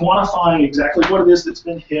 quantifying exactly what it is that's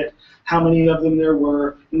been hit, how many of them there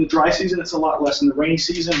were. In the dry season, it's a lot less. In the rainy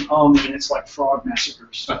season, oh man, it's like frog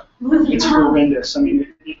massacres. It's horrendous. I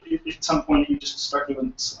mean, at some point, you just start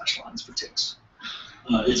doing slash lines for ticks.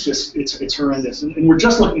 It's horrendous. And we're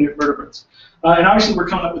just looking at vertebrates. And obviously we're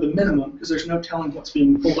coming up with a minimum because there's no telling what's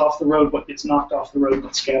being pulled off the road, what gets knocked off the road,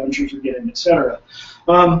 what scavengers are getting, etc.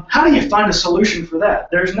 How do you find a solution for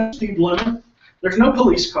that? There's no speed limit. There's no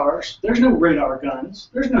police cars. There's no radar guns.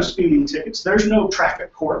 There's no speeding tickets. There's no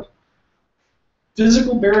traffic court.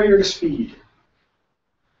 Physical barrier to speed.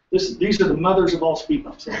 These are the mothers of all speed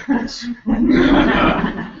bumps.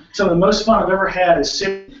 Some of the most fun I've ever had is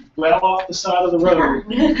sitting well off the side of the road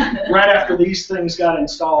right after these things got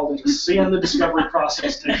installed and just seeing the discovery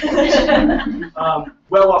process take place.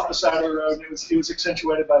 Well off the side of the road, and it was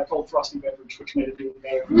accentuated by a cold frosty beverage, which made it even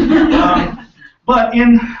better. But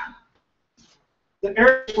in the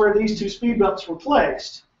areas where these two speed bumps were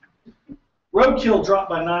placed, roadkill dropped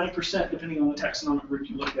by 90% depending on the taxonomic group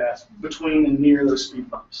you look at between and near those speed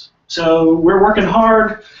bumps. So we're working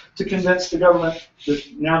hard to convince the government that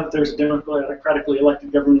now that there's a democratically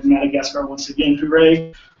elected government in Madagascar once again,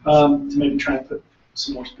 hooray, to maybe try and put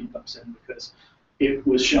some more speed bumps in because it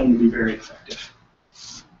was shown to be very effective.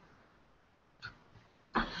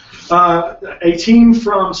 A team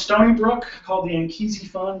from Stony Brook called the Ankesi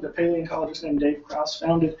Fund, a paleontologist named Dave Krause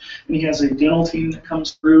founded, and he has a dental team that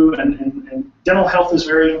comes through, and dental health is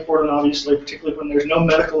very important, obviously, particularly when there's no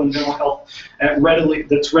medical and dental health that's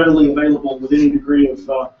readily available with any degree of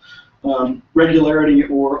regularity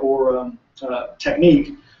or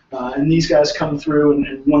technique. And these guys come through,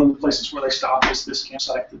 and one of the places where they stop is this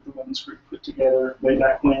campsite that the women's group put together way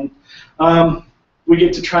back when. We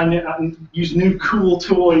get to try and use new cool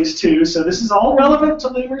toys too. So this is all relevant to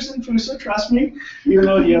lemurs and Fossa, trust me. Even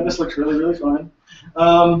though, yeah, this looks really, really fun.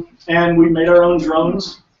 And we made our own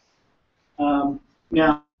drones.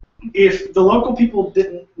 Now, if the local people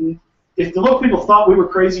thought we were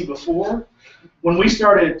crazy before, when we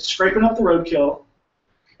started scraping up the roadkill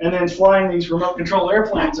and then flying these remote control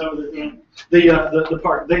airplanes over the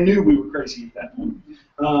park, they knew we were crazy at that point.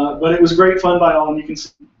 But it was great fun by all, and you can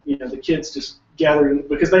see, the kids just gathering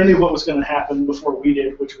because they knew what was going to happen before we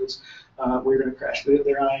did, which was we were going to crash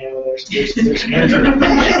their IO. There's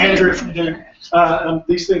Andrew from Duke.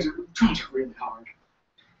 These things drones are really hard.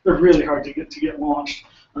 They're really hard to get launched.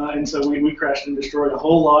 And so we crashed and destroyed a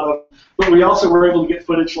whole lot of them. But we also were able to get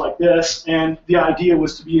footage like this, and the idea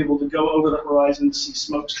was to be able to go over the horizon to see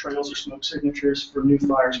smoke trails or smoke signatures for new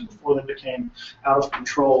fires before they became out of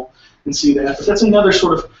control and see that. But that's another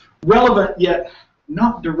sort of relevant yet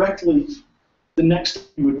not directly the next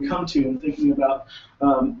thing you would come to in thinking about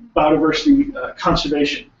biodiversity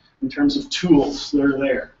conservation in terms of tools that are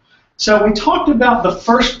there. So we talked about the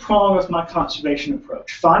first prong of my conservation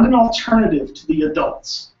approach. Find an alternative to the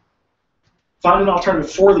adults. Find an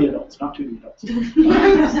alternative for the adults, not to the adults.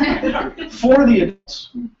 For the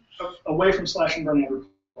adults, away from slash and burn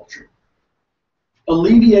agriculture.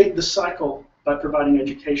 Alleviate the cycle by providing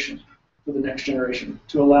education for the next generation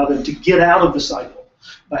to allow them to get out of the cycle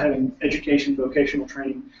by having education, vocational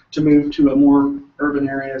training, to move to a more urban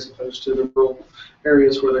area as opposed to the rural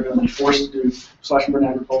areas where they're going to be forced to do slash and burn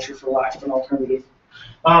agriculture for lack of an alternative.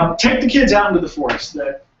 Take the kids out into the forest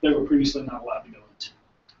that they were previously not allowed to go into.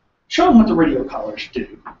 Show them what the radio collars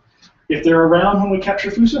do. If they're around when we capture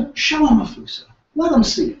Fossa, show them a Fossa. Let them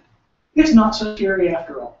see it. It's not so scary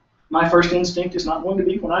after all. My first instinct is not going to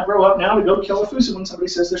be, when I grow up now, to go kill a Fossa when somebody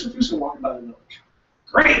says there's a Fossa walking by the village.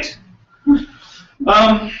 Great!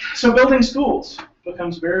 So building schools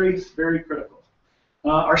becomes very, very critical.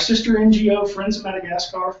 Our sister NGO, Friends of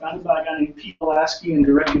Madagascar, founded by a guy named Pete Lasky and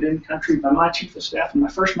directed in country by my chief of staff and my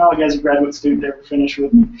first Malagasy graduate student ever finished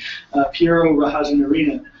with me, Piero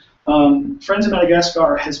Rahazanarina. Friends of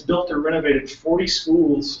Madagascar has built or renovated 40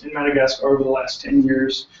 schools in Madagascar over the last 10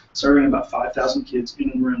 years, serving about 5,000 kids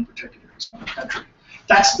in and around protected areas of the country.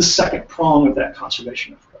 That's the second prong of that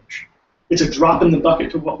conservation approach. It's a drop in the bucket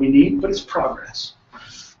to what we need, but it's progress.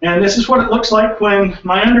 And this is what it looks like when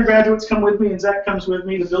my undergraduates come with me and Zach comes with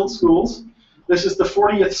me to build schools. This is the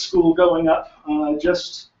 40th school going up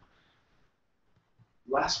just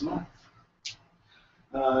last month.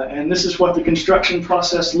 And this is what the construction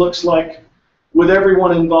process looks like with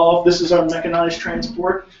everyone involved. This is our mechanized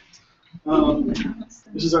transport.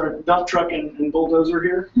 This is our dump truck and bulldozer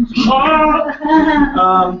here.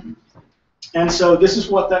 And so this is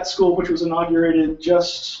what that school, which was inaugurated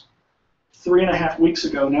just 3.5 weeks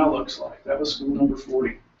ago, now looks like. That was school number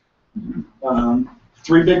 40.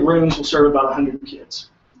 3 big rooms will serve about 100 kids.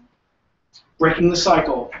 Breaking the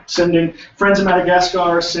cycle. Sending Friends of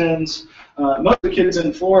Madagascar sends most of the kids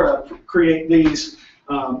in Florida create these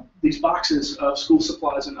boxes of school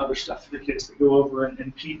supplies and other stuff for the kids that go over,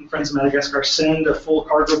 and Pete and Friends of Madagascar send a full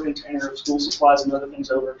cargo container of school supplies and other things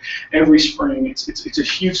over every spring. It's a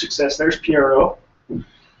huge success. There's Piero.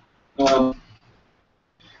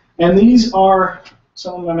 And these are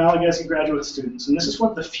some of my Malagasy graduate students, and this is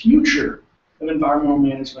what the future of environmental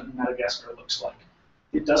management in Madagascar looks like.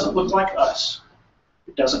 It doesn't look like us.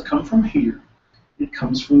 It doesn't come from here. It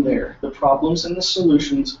comes from there. The problems and the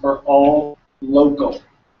solutions are all local.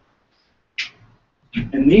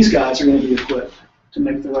 And these guys are going to be equipped to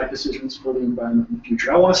make the right decisions for the environment in the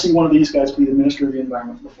future. I want to see one of these guys be the Minister of the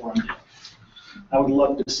Environment before I'm dead. I would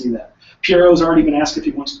love to see that. Piero's already been asked if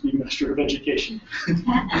he wants to be Minister of Education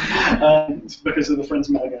because of the Friends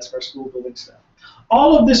of Madagascar school building stuff.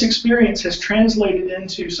 All of this experience has translated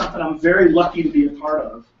into something I'm very lucky to be a part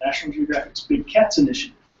of, National Geographic's Big Cats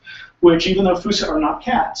Initiative, which, even though Fossa are not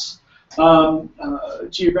cats,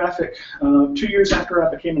 Geographic, 2 years after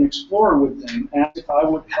I became an explorer with them, asked if I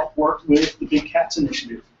would help work with the Big Cats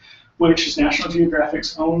Initiative, which is National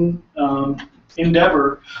Geographic's own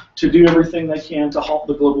endeavor to do everything they can to halt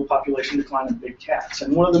the global population decline of big cats.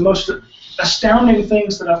 And one of the most astounding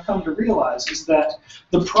things that I've come to realize is that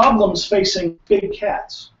the problems facing big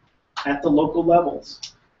cats at the local levels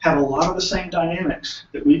have a lot of the same dynamics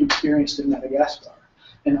that we've experienced in Madagascar.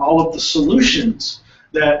 And all of the solutions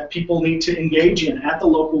that people need to engage in at the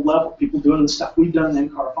local level, people doing the stuff we've done in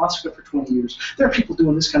Fossa for 20 years, there are people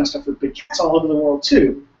doing this kind of stuff with big cats all over the world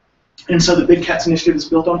too. And so the Big Cats Initiative is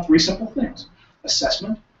built on 3 simple things: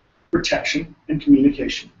 assessment, protection, and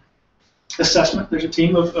communication. Assessment, there's a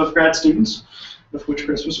team of grad students, of which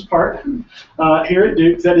Chris was a part, here at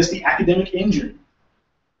Duke, that is the academic engine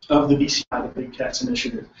of the BCI, the Big Cats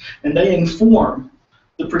Initiative. And they inform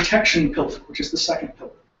the protection pillar, which is the second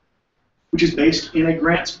pillar, which is based in a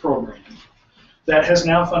grants program that has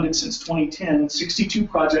now funded since 2010 62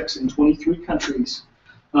 projects in 23 countries,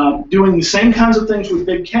 doing the same kinds of things with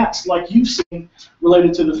big cats like you've seen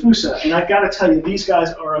related to the Fossa. And I've got to tell you, these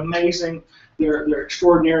guys are amazing. They're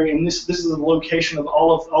extraordinary, and this is the location of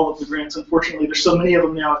all of the grants. Unfortunately, there's so many of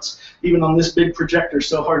them now, it's even on this big projector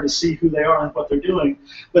so hard to see who they are and what they're doing.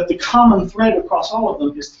 But the common thread across all of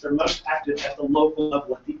them is that they're most active at the local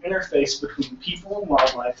level, at the interface between people and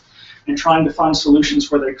wildlife, and trying to find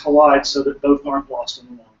solutions where they collide so that both aren't lost in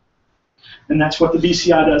the long. And that's what the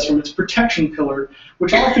BCI does from its protection pillar,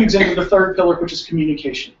 which all feeds into the third pillar, which is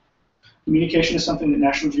communication. Communication is something that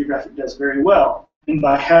National Geographic does very well. And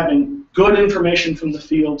by having good information from the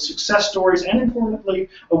field, success stories, and importantly,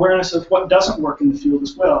 awareness of what doesn't work in the field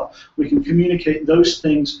as well, we can communicate those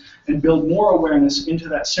things and build more awareness into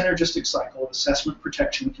that synergistic cycle of assessment,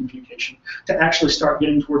 protection, and communication to actually start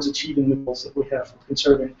getting towards achieving the goals that we have for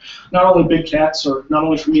conserving not only big cats, or not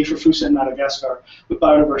only for Fossa and Madagascar, but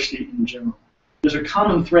biodiversity in general. There's a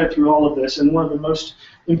common thread through all of this, and one of the most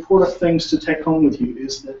important things to take home with you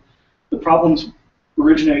is that the problems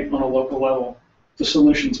originate on a local level. The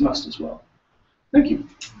solutions must as well. Thank you.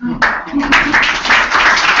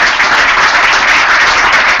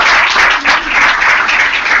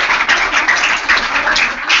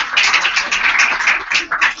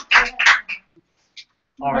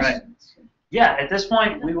 All right. Yeah, at this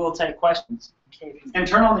point, we will take questions. And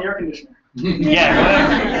turn on the air conditioner.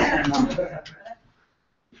 Yeah, go ahead.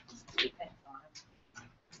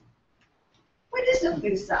 What is a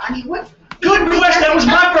Fossa? I mean, what's... Good question. That was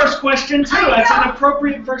my first question, too. That's an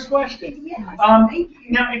appropriate first question. Yes, thank you.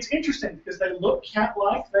 Now, it's interesting because they look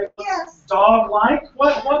cat-like, they look Yes. dog-like.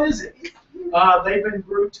 What is it? They've been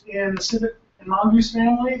grouped in the civet and mongoose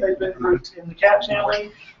family. They've been grouped in the cat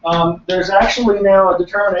family. There's actually now a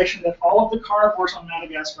determination that all of the carnivores on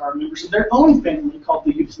Madagascar are members of their own family called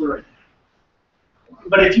the Eupluridae.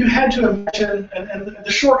 But if you had to imagine, and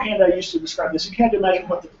the shorthand I used to describe this, if you had to imagine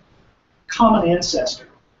what the common ancestor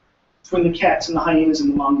between the cats and the hyenas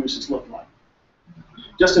and the mongooses look like.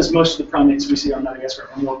 Just as most of the primates we see on Madagascar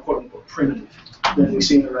are more quote-unquote primitive than we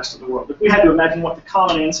see in the rest of the world. If we had to imagine what the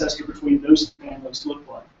common ancestor between those families looked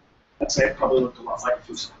like, I'd say it probably looked a lot like a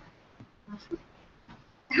Fossa.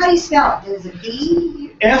 How do you spell it? Is it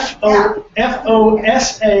D? F-O-S-A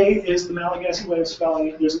is the Malagasy way of spelling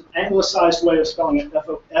it. There's an anglicized way of spelling it,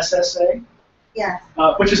 F-O-S-S-A, Yes.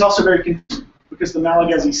 which is also very confusing because the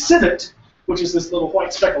Malagasy civet, which is this little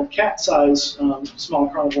white speckled cat-size small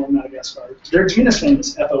carnivore in Madagascar, their genus name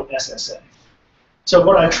is Fossa. So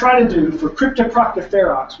what I try to do for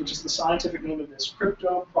Cryptoproctopherox, which is the scientific name of this,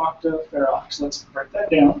 Cryptoproctopherox, let's write that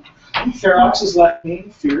down. Ferox is Latin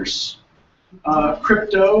meaning fierce.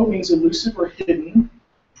 Crypto means elusive or hidden.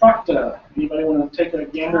 Procta, anybody want to take a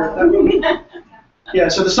gander at that movie? Yeah,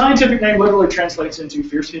 so the scientific name literally translates into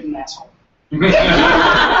fierce hidden asshole. And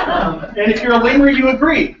if you're a lemur, you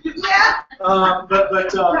agree. Yeah. But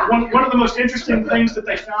one of the most interesting things that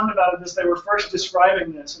they found about it is they were first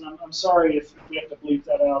describing this, and I'm sorry if we have to bleep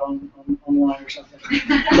that out online or something,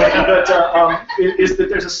 is that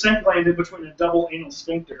there's a scent gland in between a double anal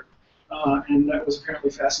sphincter, and that was apparently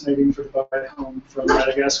fascinating for the bug home from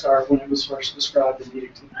Madagascar when it was first described in the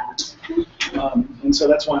 1800s. And so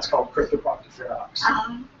that's why it's called Cryptoproctopherox.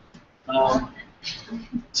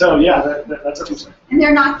 So yeah, that's a Fossa. And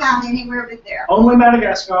they're not found anywhere but there. Only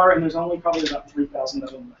Madagascar, and there's only probably about 3,000 of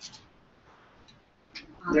them left.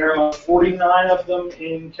 There are 49 of them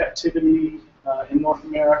in captivity in North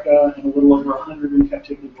America, and a little over 100 in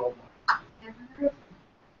captivity worldwide.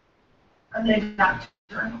 Are they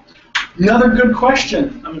nocturnal? Another good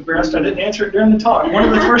question. I'm embarrassed I didn't answer it during the talk. One of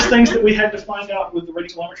the first things that we had to find out with the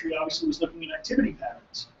radiotelemetry obviously was looking at activity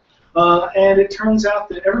patterns. And it turns out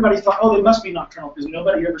that everybody thought, oh, they must be nocturnal because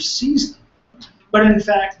nobody ever sees them. But in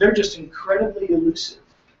fact, they're just incredibly elusive.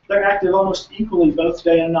 They're active almost equally both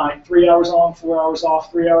day and night, 3 hours on, 4 hours off,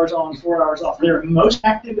 3 hours on, 4 hours off. They're most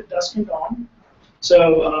active at dusk and dawn.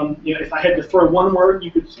 So if I had to throw one word,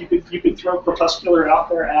 you could throw crepuscular out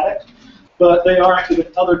there at it. But they are active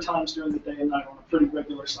at other times during the day and night on a pretty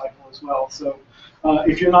regular cycle as well. So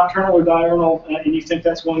if you're nocturnal or diurnal and you think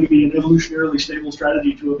that's going to be an evolutionarily stable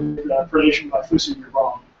strategy to avoid predation by Fossa, you're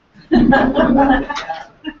wrong.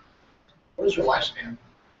 What is your lifespan?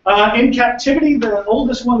 In captivity, the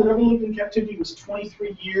oldest one that ever lived in captivity was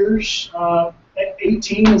 23 years.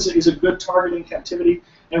 18 is a good target in captivity,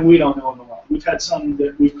 and we don't know in the wild. We've had some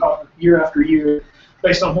that we've caught year after year,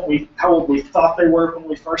 based on how old we thought they were when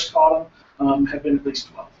we first caught them, have been at least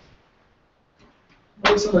 12.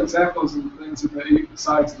 What are some examples of the things that they eat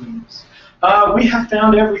besides lemurs? We have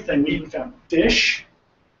found everything. We even found fish.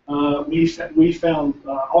 We found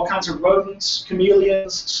all kinds of rodents,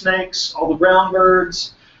 chameleons, snakes, all the brown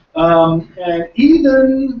birds, and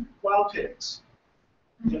even wild pigs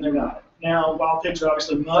in their diet. Now, wild pigs are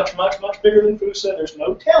obviously much, much, much bigger than Fossa. There's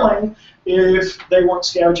no telling if they weren't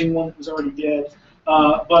scavenging one that was already dead.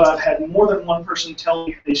 But I've had more than one person tell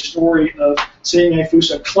me a story of seeing a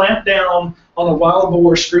Fossa clamp down on a wild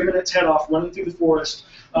boar, screaming its head off, running through the forest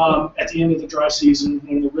at the end of the dry season,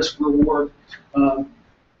 and the risk-reward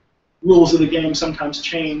rules of the game sometimes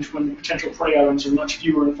change when the potential prey items are much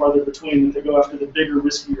fewer and farther between, that they go after the bigger,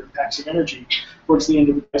 riskier packs of energy towards the end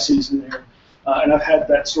of the season there. And I've had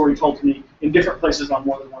that story told to me in different places on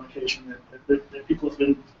more than one occasion that people have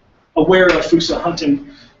been aware of Fossa hunting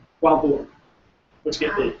wild boar, which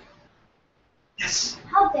get big. Yes?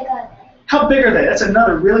 How big are they? How big are they? That's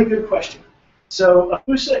another really good question. So a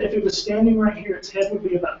Fossa, if it was standing right here, its head would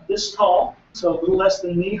be about this tall, so a little less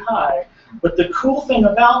than knee high. But the cool thing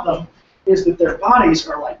about them is that their bodies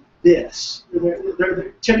are like this. They're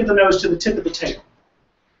the tip of the nose to the tip of the tail.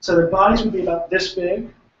 So their bodies would be about this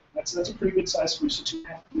big. That's a pretty good size Fossa,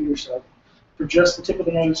 2.5 feet or so, for just the tip of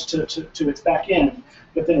the nose to its back end.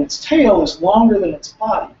 But then its tail is longer than its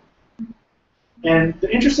body. And the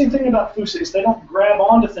interesting thing about Fossa is they don't grab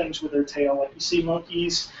onto things with their tail like you see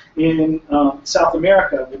monkeys in South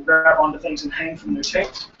America that grab onto things and hang from their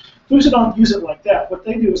tails. Fossa don't use it like that. What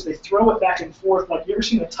they do is they throw it back and forth. Like, you ever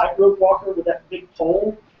seen a tightrope walker with that big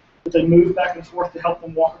pole that they move back and forth to help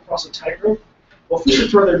them walk across a tightrope? Well, Fossa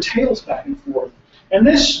throw their tails back and forth. And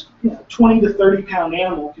this 20 to 30 pound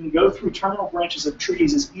animal can go through terminal branches of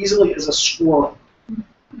trees as easily as a squirrel.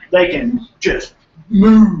 They can just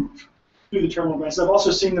move through the terminal branches. I've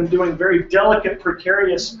also seen them doing very delicate,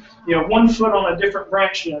 precarious, 1 foot on a different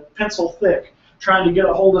branch, pencil thick, trying to get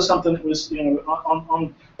a hold of something that was,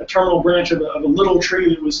 on a terminal branch of a little tree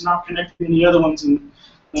that was not connected to the other ones, and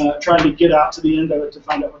trying to get out to the end of it to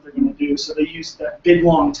find out what they're going to do. So they use that big,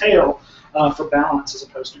 long tail for balance as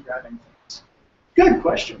opposed to grabbing things. Good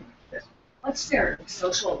question. Yes. What's their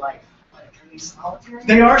social life like? Are they solitary?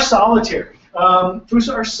 They are solitary.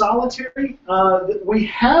 Fossa are solitary. We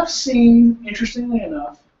have seen, interestingly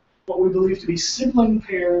enough, what we believe to be sibling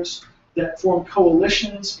pairs that form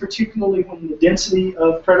coalitions, particularly when the density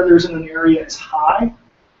of predators in an area is high.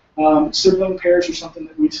 Sibling pairs are something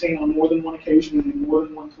that we've seen on more than one occasion and in more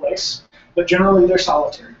than one place, but generally they're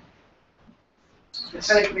solitary.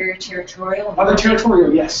 Yes. Are they very territorial? Are they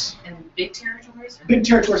territorial? Yes. And big territories? Big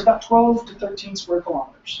territories, about 12 to 13 square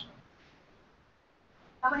kilometers.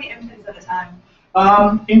 How many infants at a time?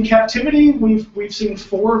 In captivity, we've seen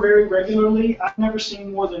 4 very regularly. I've never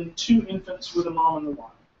seen more than 2 infants with a mom in the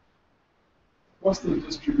wild. What's the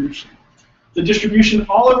distribution? The distribution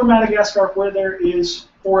all over Madagascar, where there is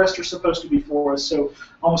forest, are supposed to be forest, so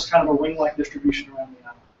almost kind of a ring-like distribution around the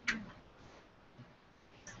island.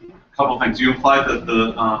 Couple things. You implied that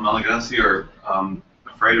the Malagasy are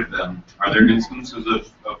afraid of them. Are there instances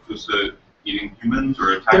of Fossa eating humans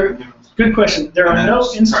or attacking humans? Good question. There are no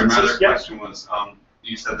instances. Sorry, my other Yep. question was,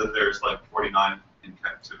 you said that there's like 49 in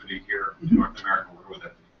captivity here in North America. Where would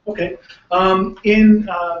that be? Okay. In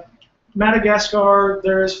Madagascar,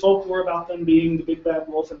 there is folklore about them being the big bad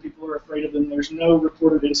wolf, and people are afraid of them. There's no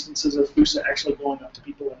reported instances of Fossa actually going up to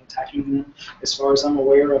people and attacking them. As far as I'm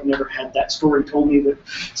aware, I've never had that story told me that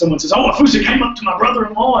someone says, "Oh, a Fossa came up to my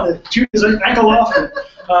brother-in-law and chewed his ankle off."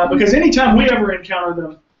 Because anytime we ever encounter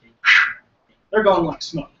them, they're going like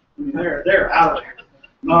smoke. I mean, they're out of there.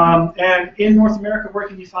 And in North America, where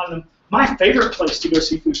can you find them? My favorite place to go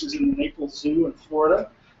see Fossa is in the Naples Zoo in Florida.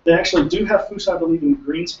 They actually do have Fossa, I believe, in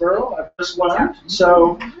Greensboro. I've just learned.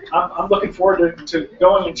 So I'm looking forward to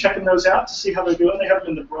going and checking those out to see how they're doing. They have them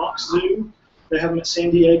in the Bronx Zoo. They have them at San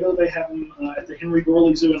Diego. They have them at the Henry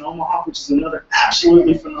Gorley Zoo in Omaha, which is another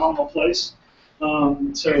absolutely phenomenal place.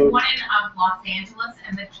 There's one in Los Angeles,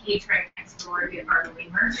 and the cage right next door are the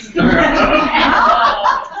lemurs.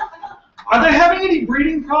 Are they having any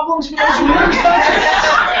breeding problems with those lemurs?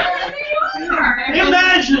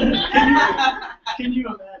 Imagine! Can you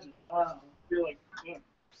imagine? You're like, yeah,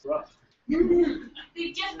 it's rough.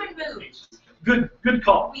 They've just been moved. Good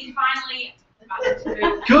call. We finally.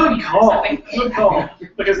 Good call. Good call.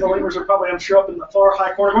 Because the lemurs are probably, I'm sure, up in the far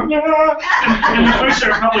high corner going, "Yeah," and the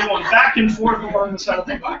Fossa are probably going back and forth along the side of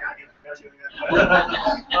the thing.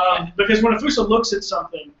 Because when a Fossa looks at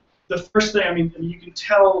something, the first thing, I mean, you can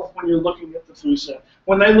tell when you're looking at the Fossa,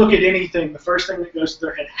 when they look at anything, the first thing that goes to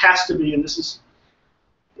their head has to be, and this is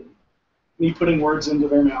me putting words into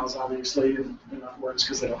their mouths, obviously, and they're not words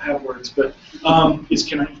because they don't have words, but is,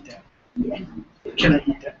 can I eat that? Can I eat that? Can I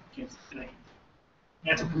eat that?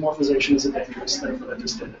 Anthropomorphization is a dangerous thing, but I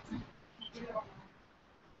just did it.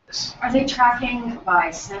 Yes. Are they tracking by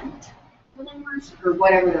scent, the lemurs, or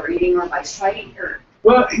whatever they're eating, or by sight, or?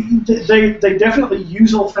 Well, they definitely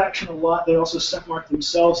use olfaction a lot. They also scent mark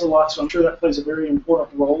themselves a lot, so I'm sure that plays a very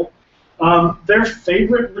important role. Their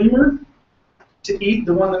favorite lemur to eat,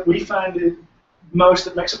 the one that we find most,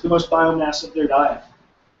 that makes up the most biomass of their diet,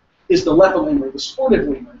 is the leopard lemur, the sportive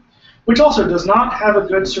lemur, which also does not have a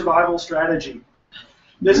good survival strategy.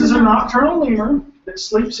 This is a nocturnal lemur that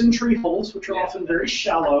sleeps in tree holes, which are often very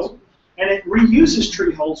shallow. and it reuses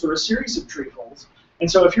tree holes or a series of tree holes. And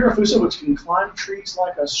so if you're a Fossa which can climb trees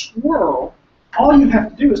like a squirrel, all you have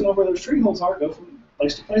to do is know where those tree holes are, go from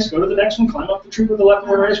place to place, go to the next one, climb up the tree where the left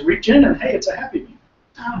one is, reach in, and hey, it's a happy meal.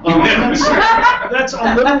 That's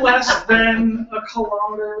a little less than a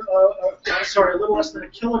kilometer, a little less than a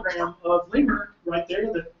kilogram of lemur right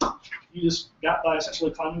there that you just got by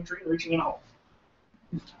essentially climbing a tree and reaching in a hole.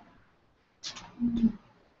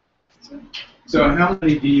 So how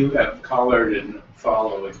many do you have collared and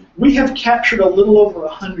following? We have captured a little over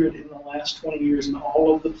 100 in the last 20 years in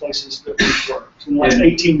all of the places that we've worked, in the last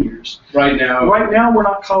 18 years. Right now? Right now, we're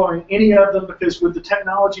not collaring any of them because with the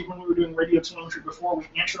technology, when we were doing radio telemetry before, we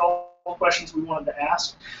answered all the questions we wanted to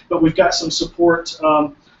ask, but we've got some support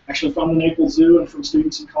actually from the Naples Zoo and from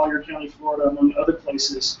students in Collier County, Florida, among other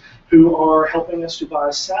places, who are helping us to buy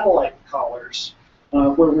satellite collars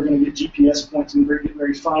where we're going to get GPS points and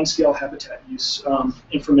very fine-scale habitat use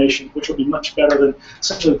information, which will be much better than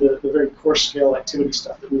essentially the very coarse-scale activity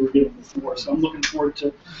stuff that we were getting before. So I'm looking forward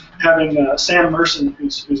to having Sam Merson,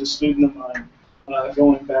 who's a student of mine,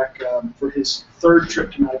 going back for his third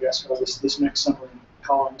trip to Madagascar this next summer and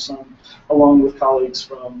collaring some, along with colleagues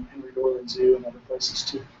from Henry Dorland Zoo and other places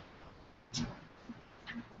too.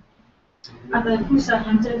 Are the Fossa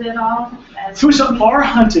hunted at all? Fossa are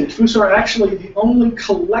hunted. Fossa are actually the only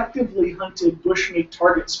collectively hunted bushmeat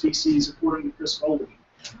target species, according to Chris Foley.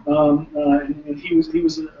 And he was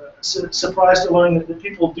surprised to learn that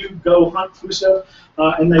people do go hunt Fossa,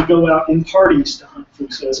 and they go out in parties to hunt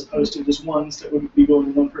Fossa, as opposed to just ones that would be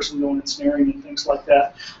going one person going and snaring and things like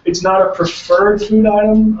that. It's not a preferred food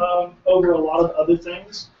item over a lot of other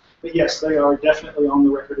things, but yes, they are definitely on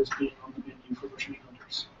the record as being on the menu for bushmeat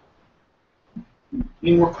hunters.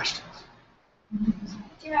 Any more questions?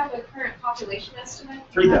 Do you have a current population estimate?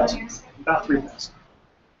 3,000, about 3,000.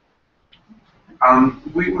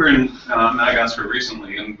 We were in Madagascar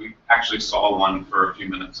recently, and we actually saw one for a few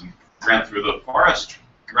minutes and ran through the forest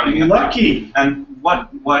running in. Lucky. And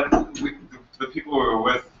the people we were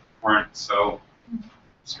with weren't so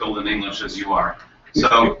skilled in English as you are,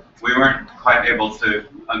 so we weren't quite able to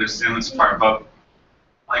understand this part. But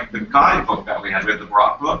like the guidebook that we had the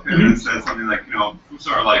Brock book, and it says something like,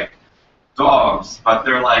 Fossa are like dogs, but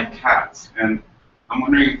they're like cats. And I'm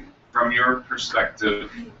wondering, from your perspective,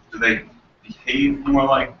 do they behave more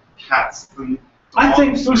like cats than dogs? I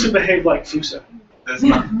think Fossa behave like Fossa. That's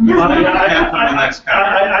not,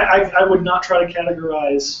 I would not try to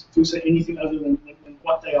categorize Fossa anything other than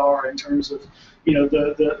what they are in terms of,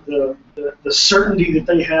 the certainty that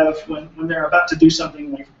they have when they're about to do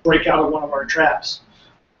something like break out of one of our traps,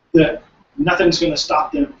 that nothing's going to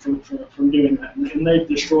stop them from doing that. And they've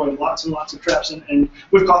destroyed lots and lots of traps, and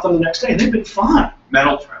we've caught them the next day, and they've been fine.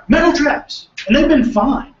 Metal traps. Metal traps, and they've been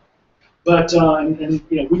fine. But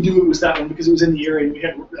we knew it was that one because it was in the area, and we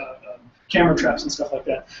had camera traps and stuff like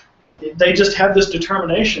that. They just have this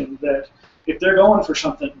determination that if they're going for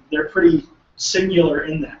something, they're pretty singular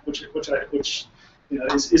in that, which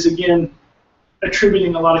is again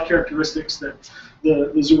attributing a lot of characteristics that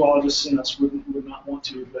the zoologists in us would not want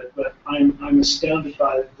to. But I'm astounded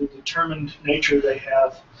by the determined nature they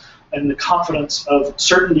have and the confidence of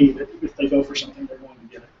certainty that if they go for something, they're going to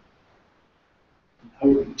get it.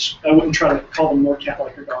 I wouldn't try to call them more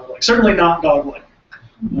cat-like or dog-like. Certainly not dog-like,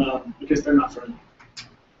 because they're not friendly.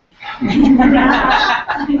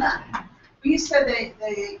 You said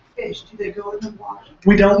they fish. Do they go in the water?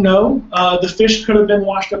 We don't know. The fish could have been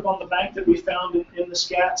washed up on the bank that we found in the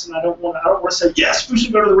scats, and I don't want to say yes. We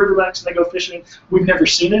should go to the riverbanks and they go fishing. We've never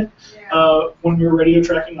seen it. Yeah. When we were radio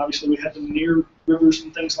tracking, obviously we had them near rivers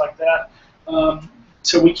and things like that.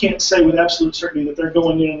 So we can't say with absolute certainty that they're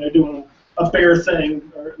going in and they're doing a bear thing,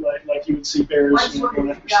 or like you would see bears. Going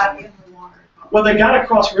after in the water. Well, they got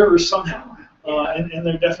across rivers somehow. And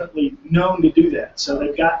they're definitely known to do that, so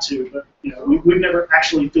they've got to. But we've never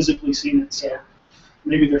actually physically seen it, so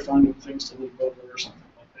maybe they're finding things to leap over or something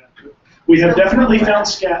like that. But we have definitely found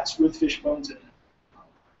scats with fish bones in it.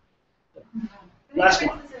 Last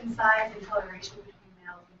one. Differences in size and coloration between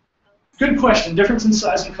males and females? Good question. Difference in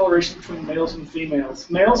size and coloration between males and females.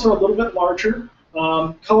 Males are a little bit larger.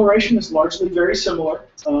 Coloration is largely very similar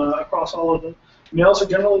across all of them. Males are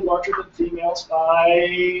generally larger than females by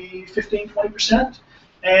 15–20%.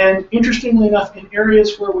 And interestingly enough, in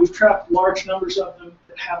areas where we've trapped large numbers of them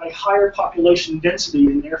that have a higher population density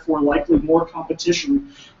and therefore likely more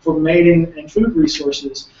competition for mating and food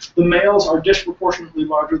resources, the males are disproportionately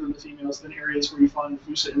larger than the females than areas where you find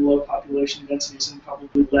Fossa in low population densities and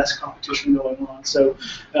probably less competition going on. So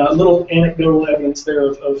little anecdotal evidence there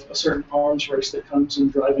of a certain arms race that comes in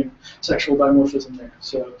driving sexual dimorphism there.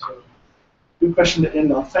 So good question to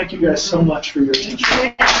end on. Thank you guys so much for your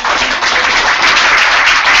attention.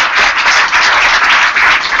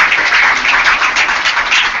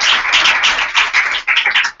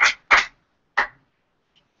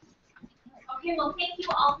 Okay, well, thank you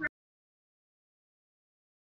all for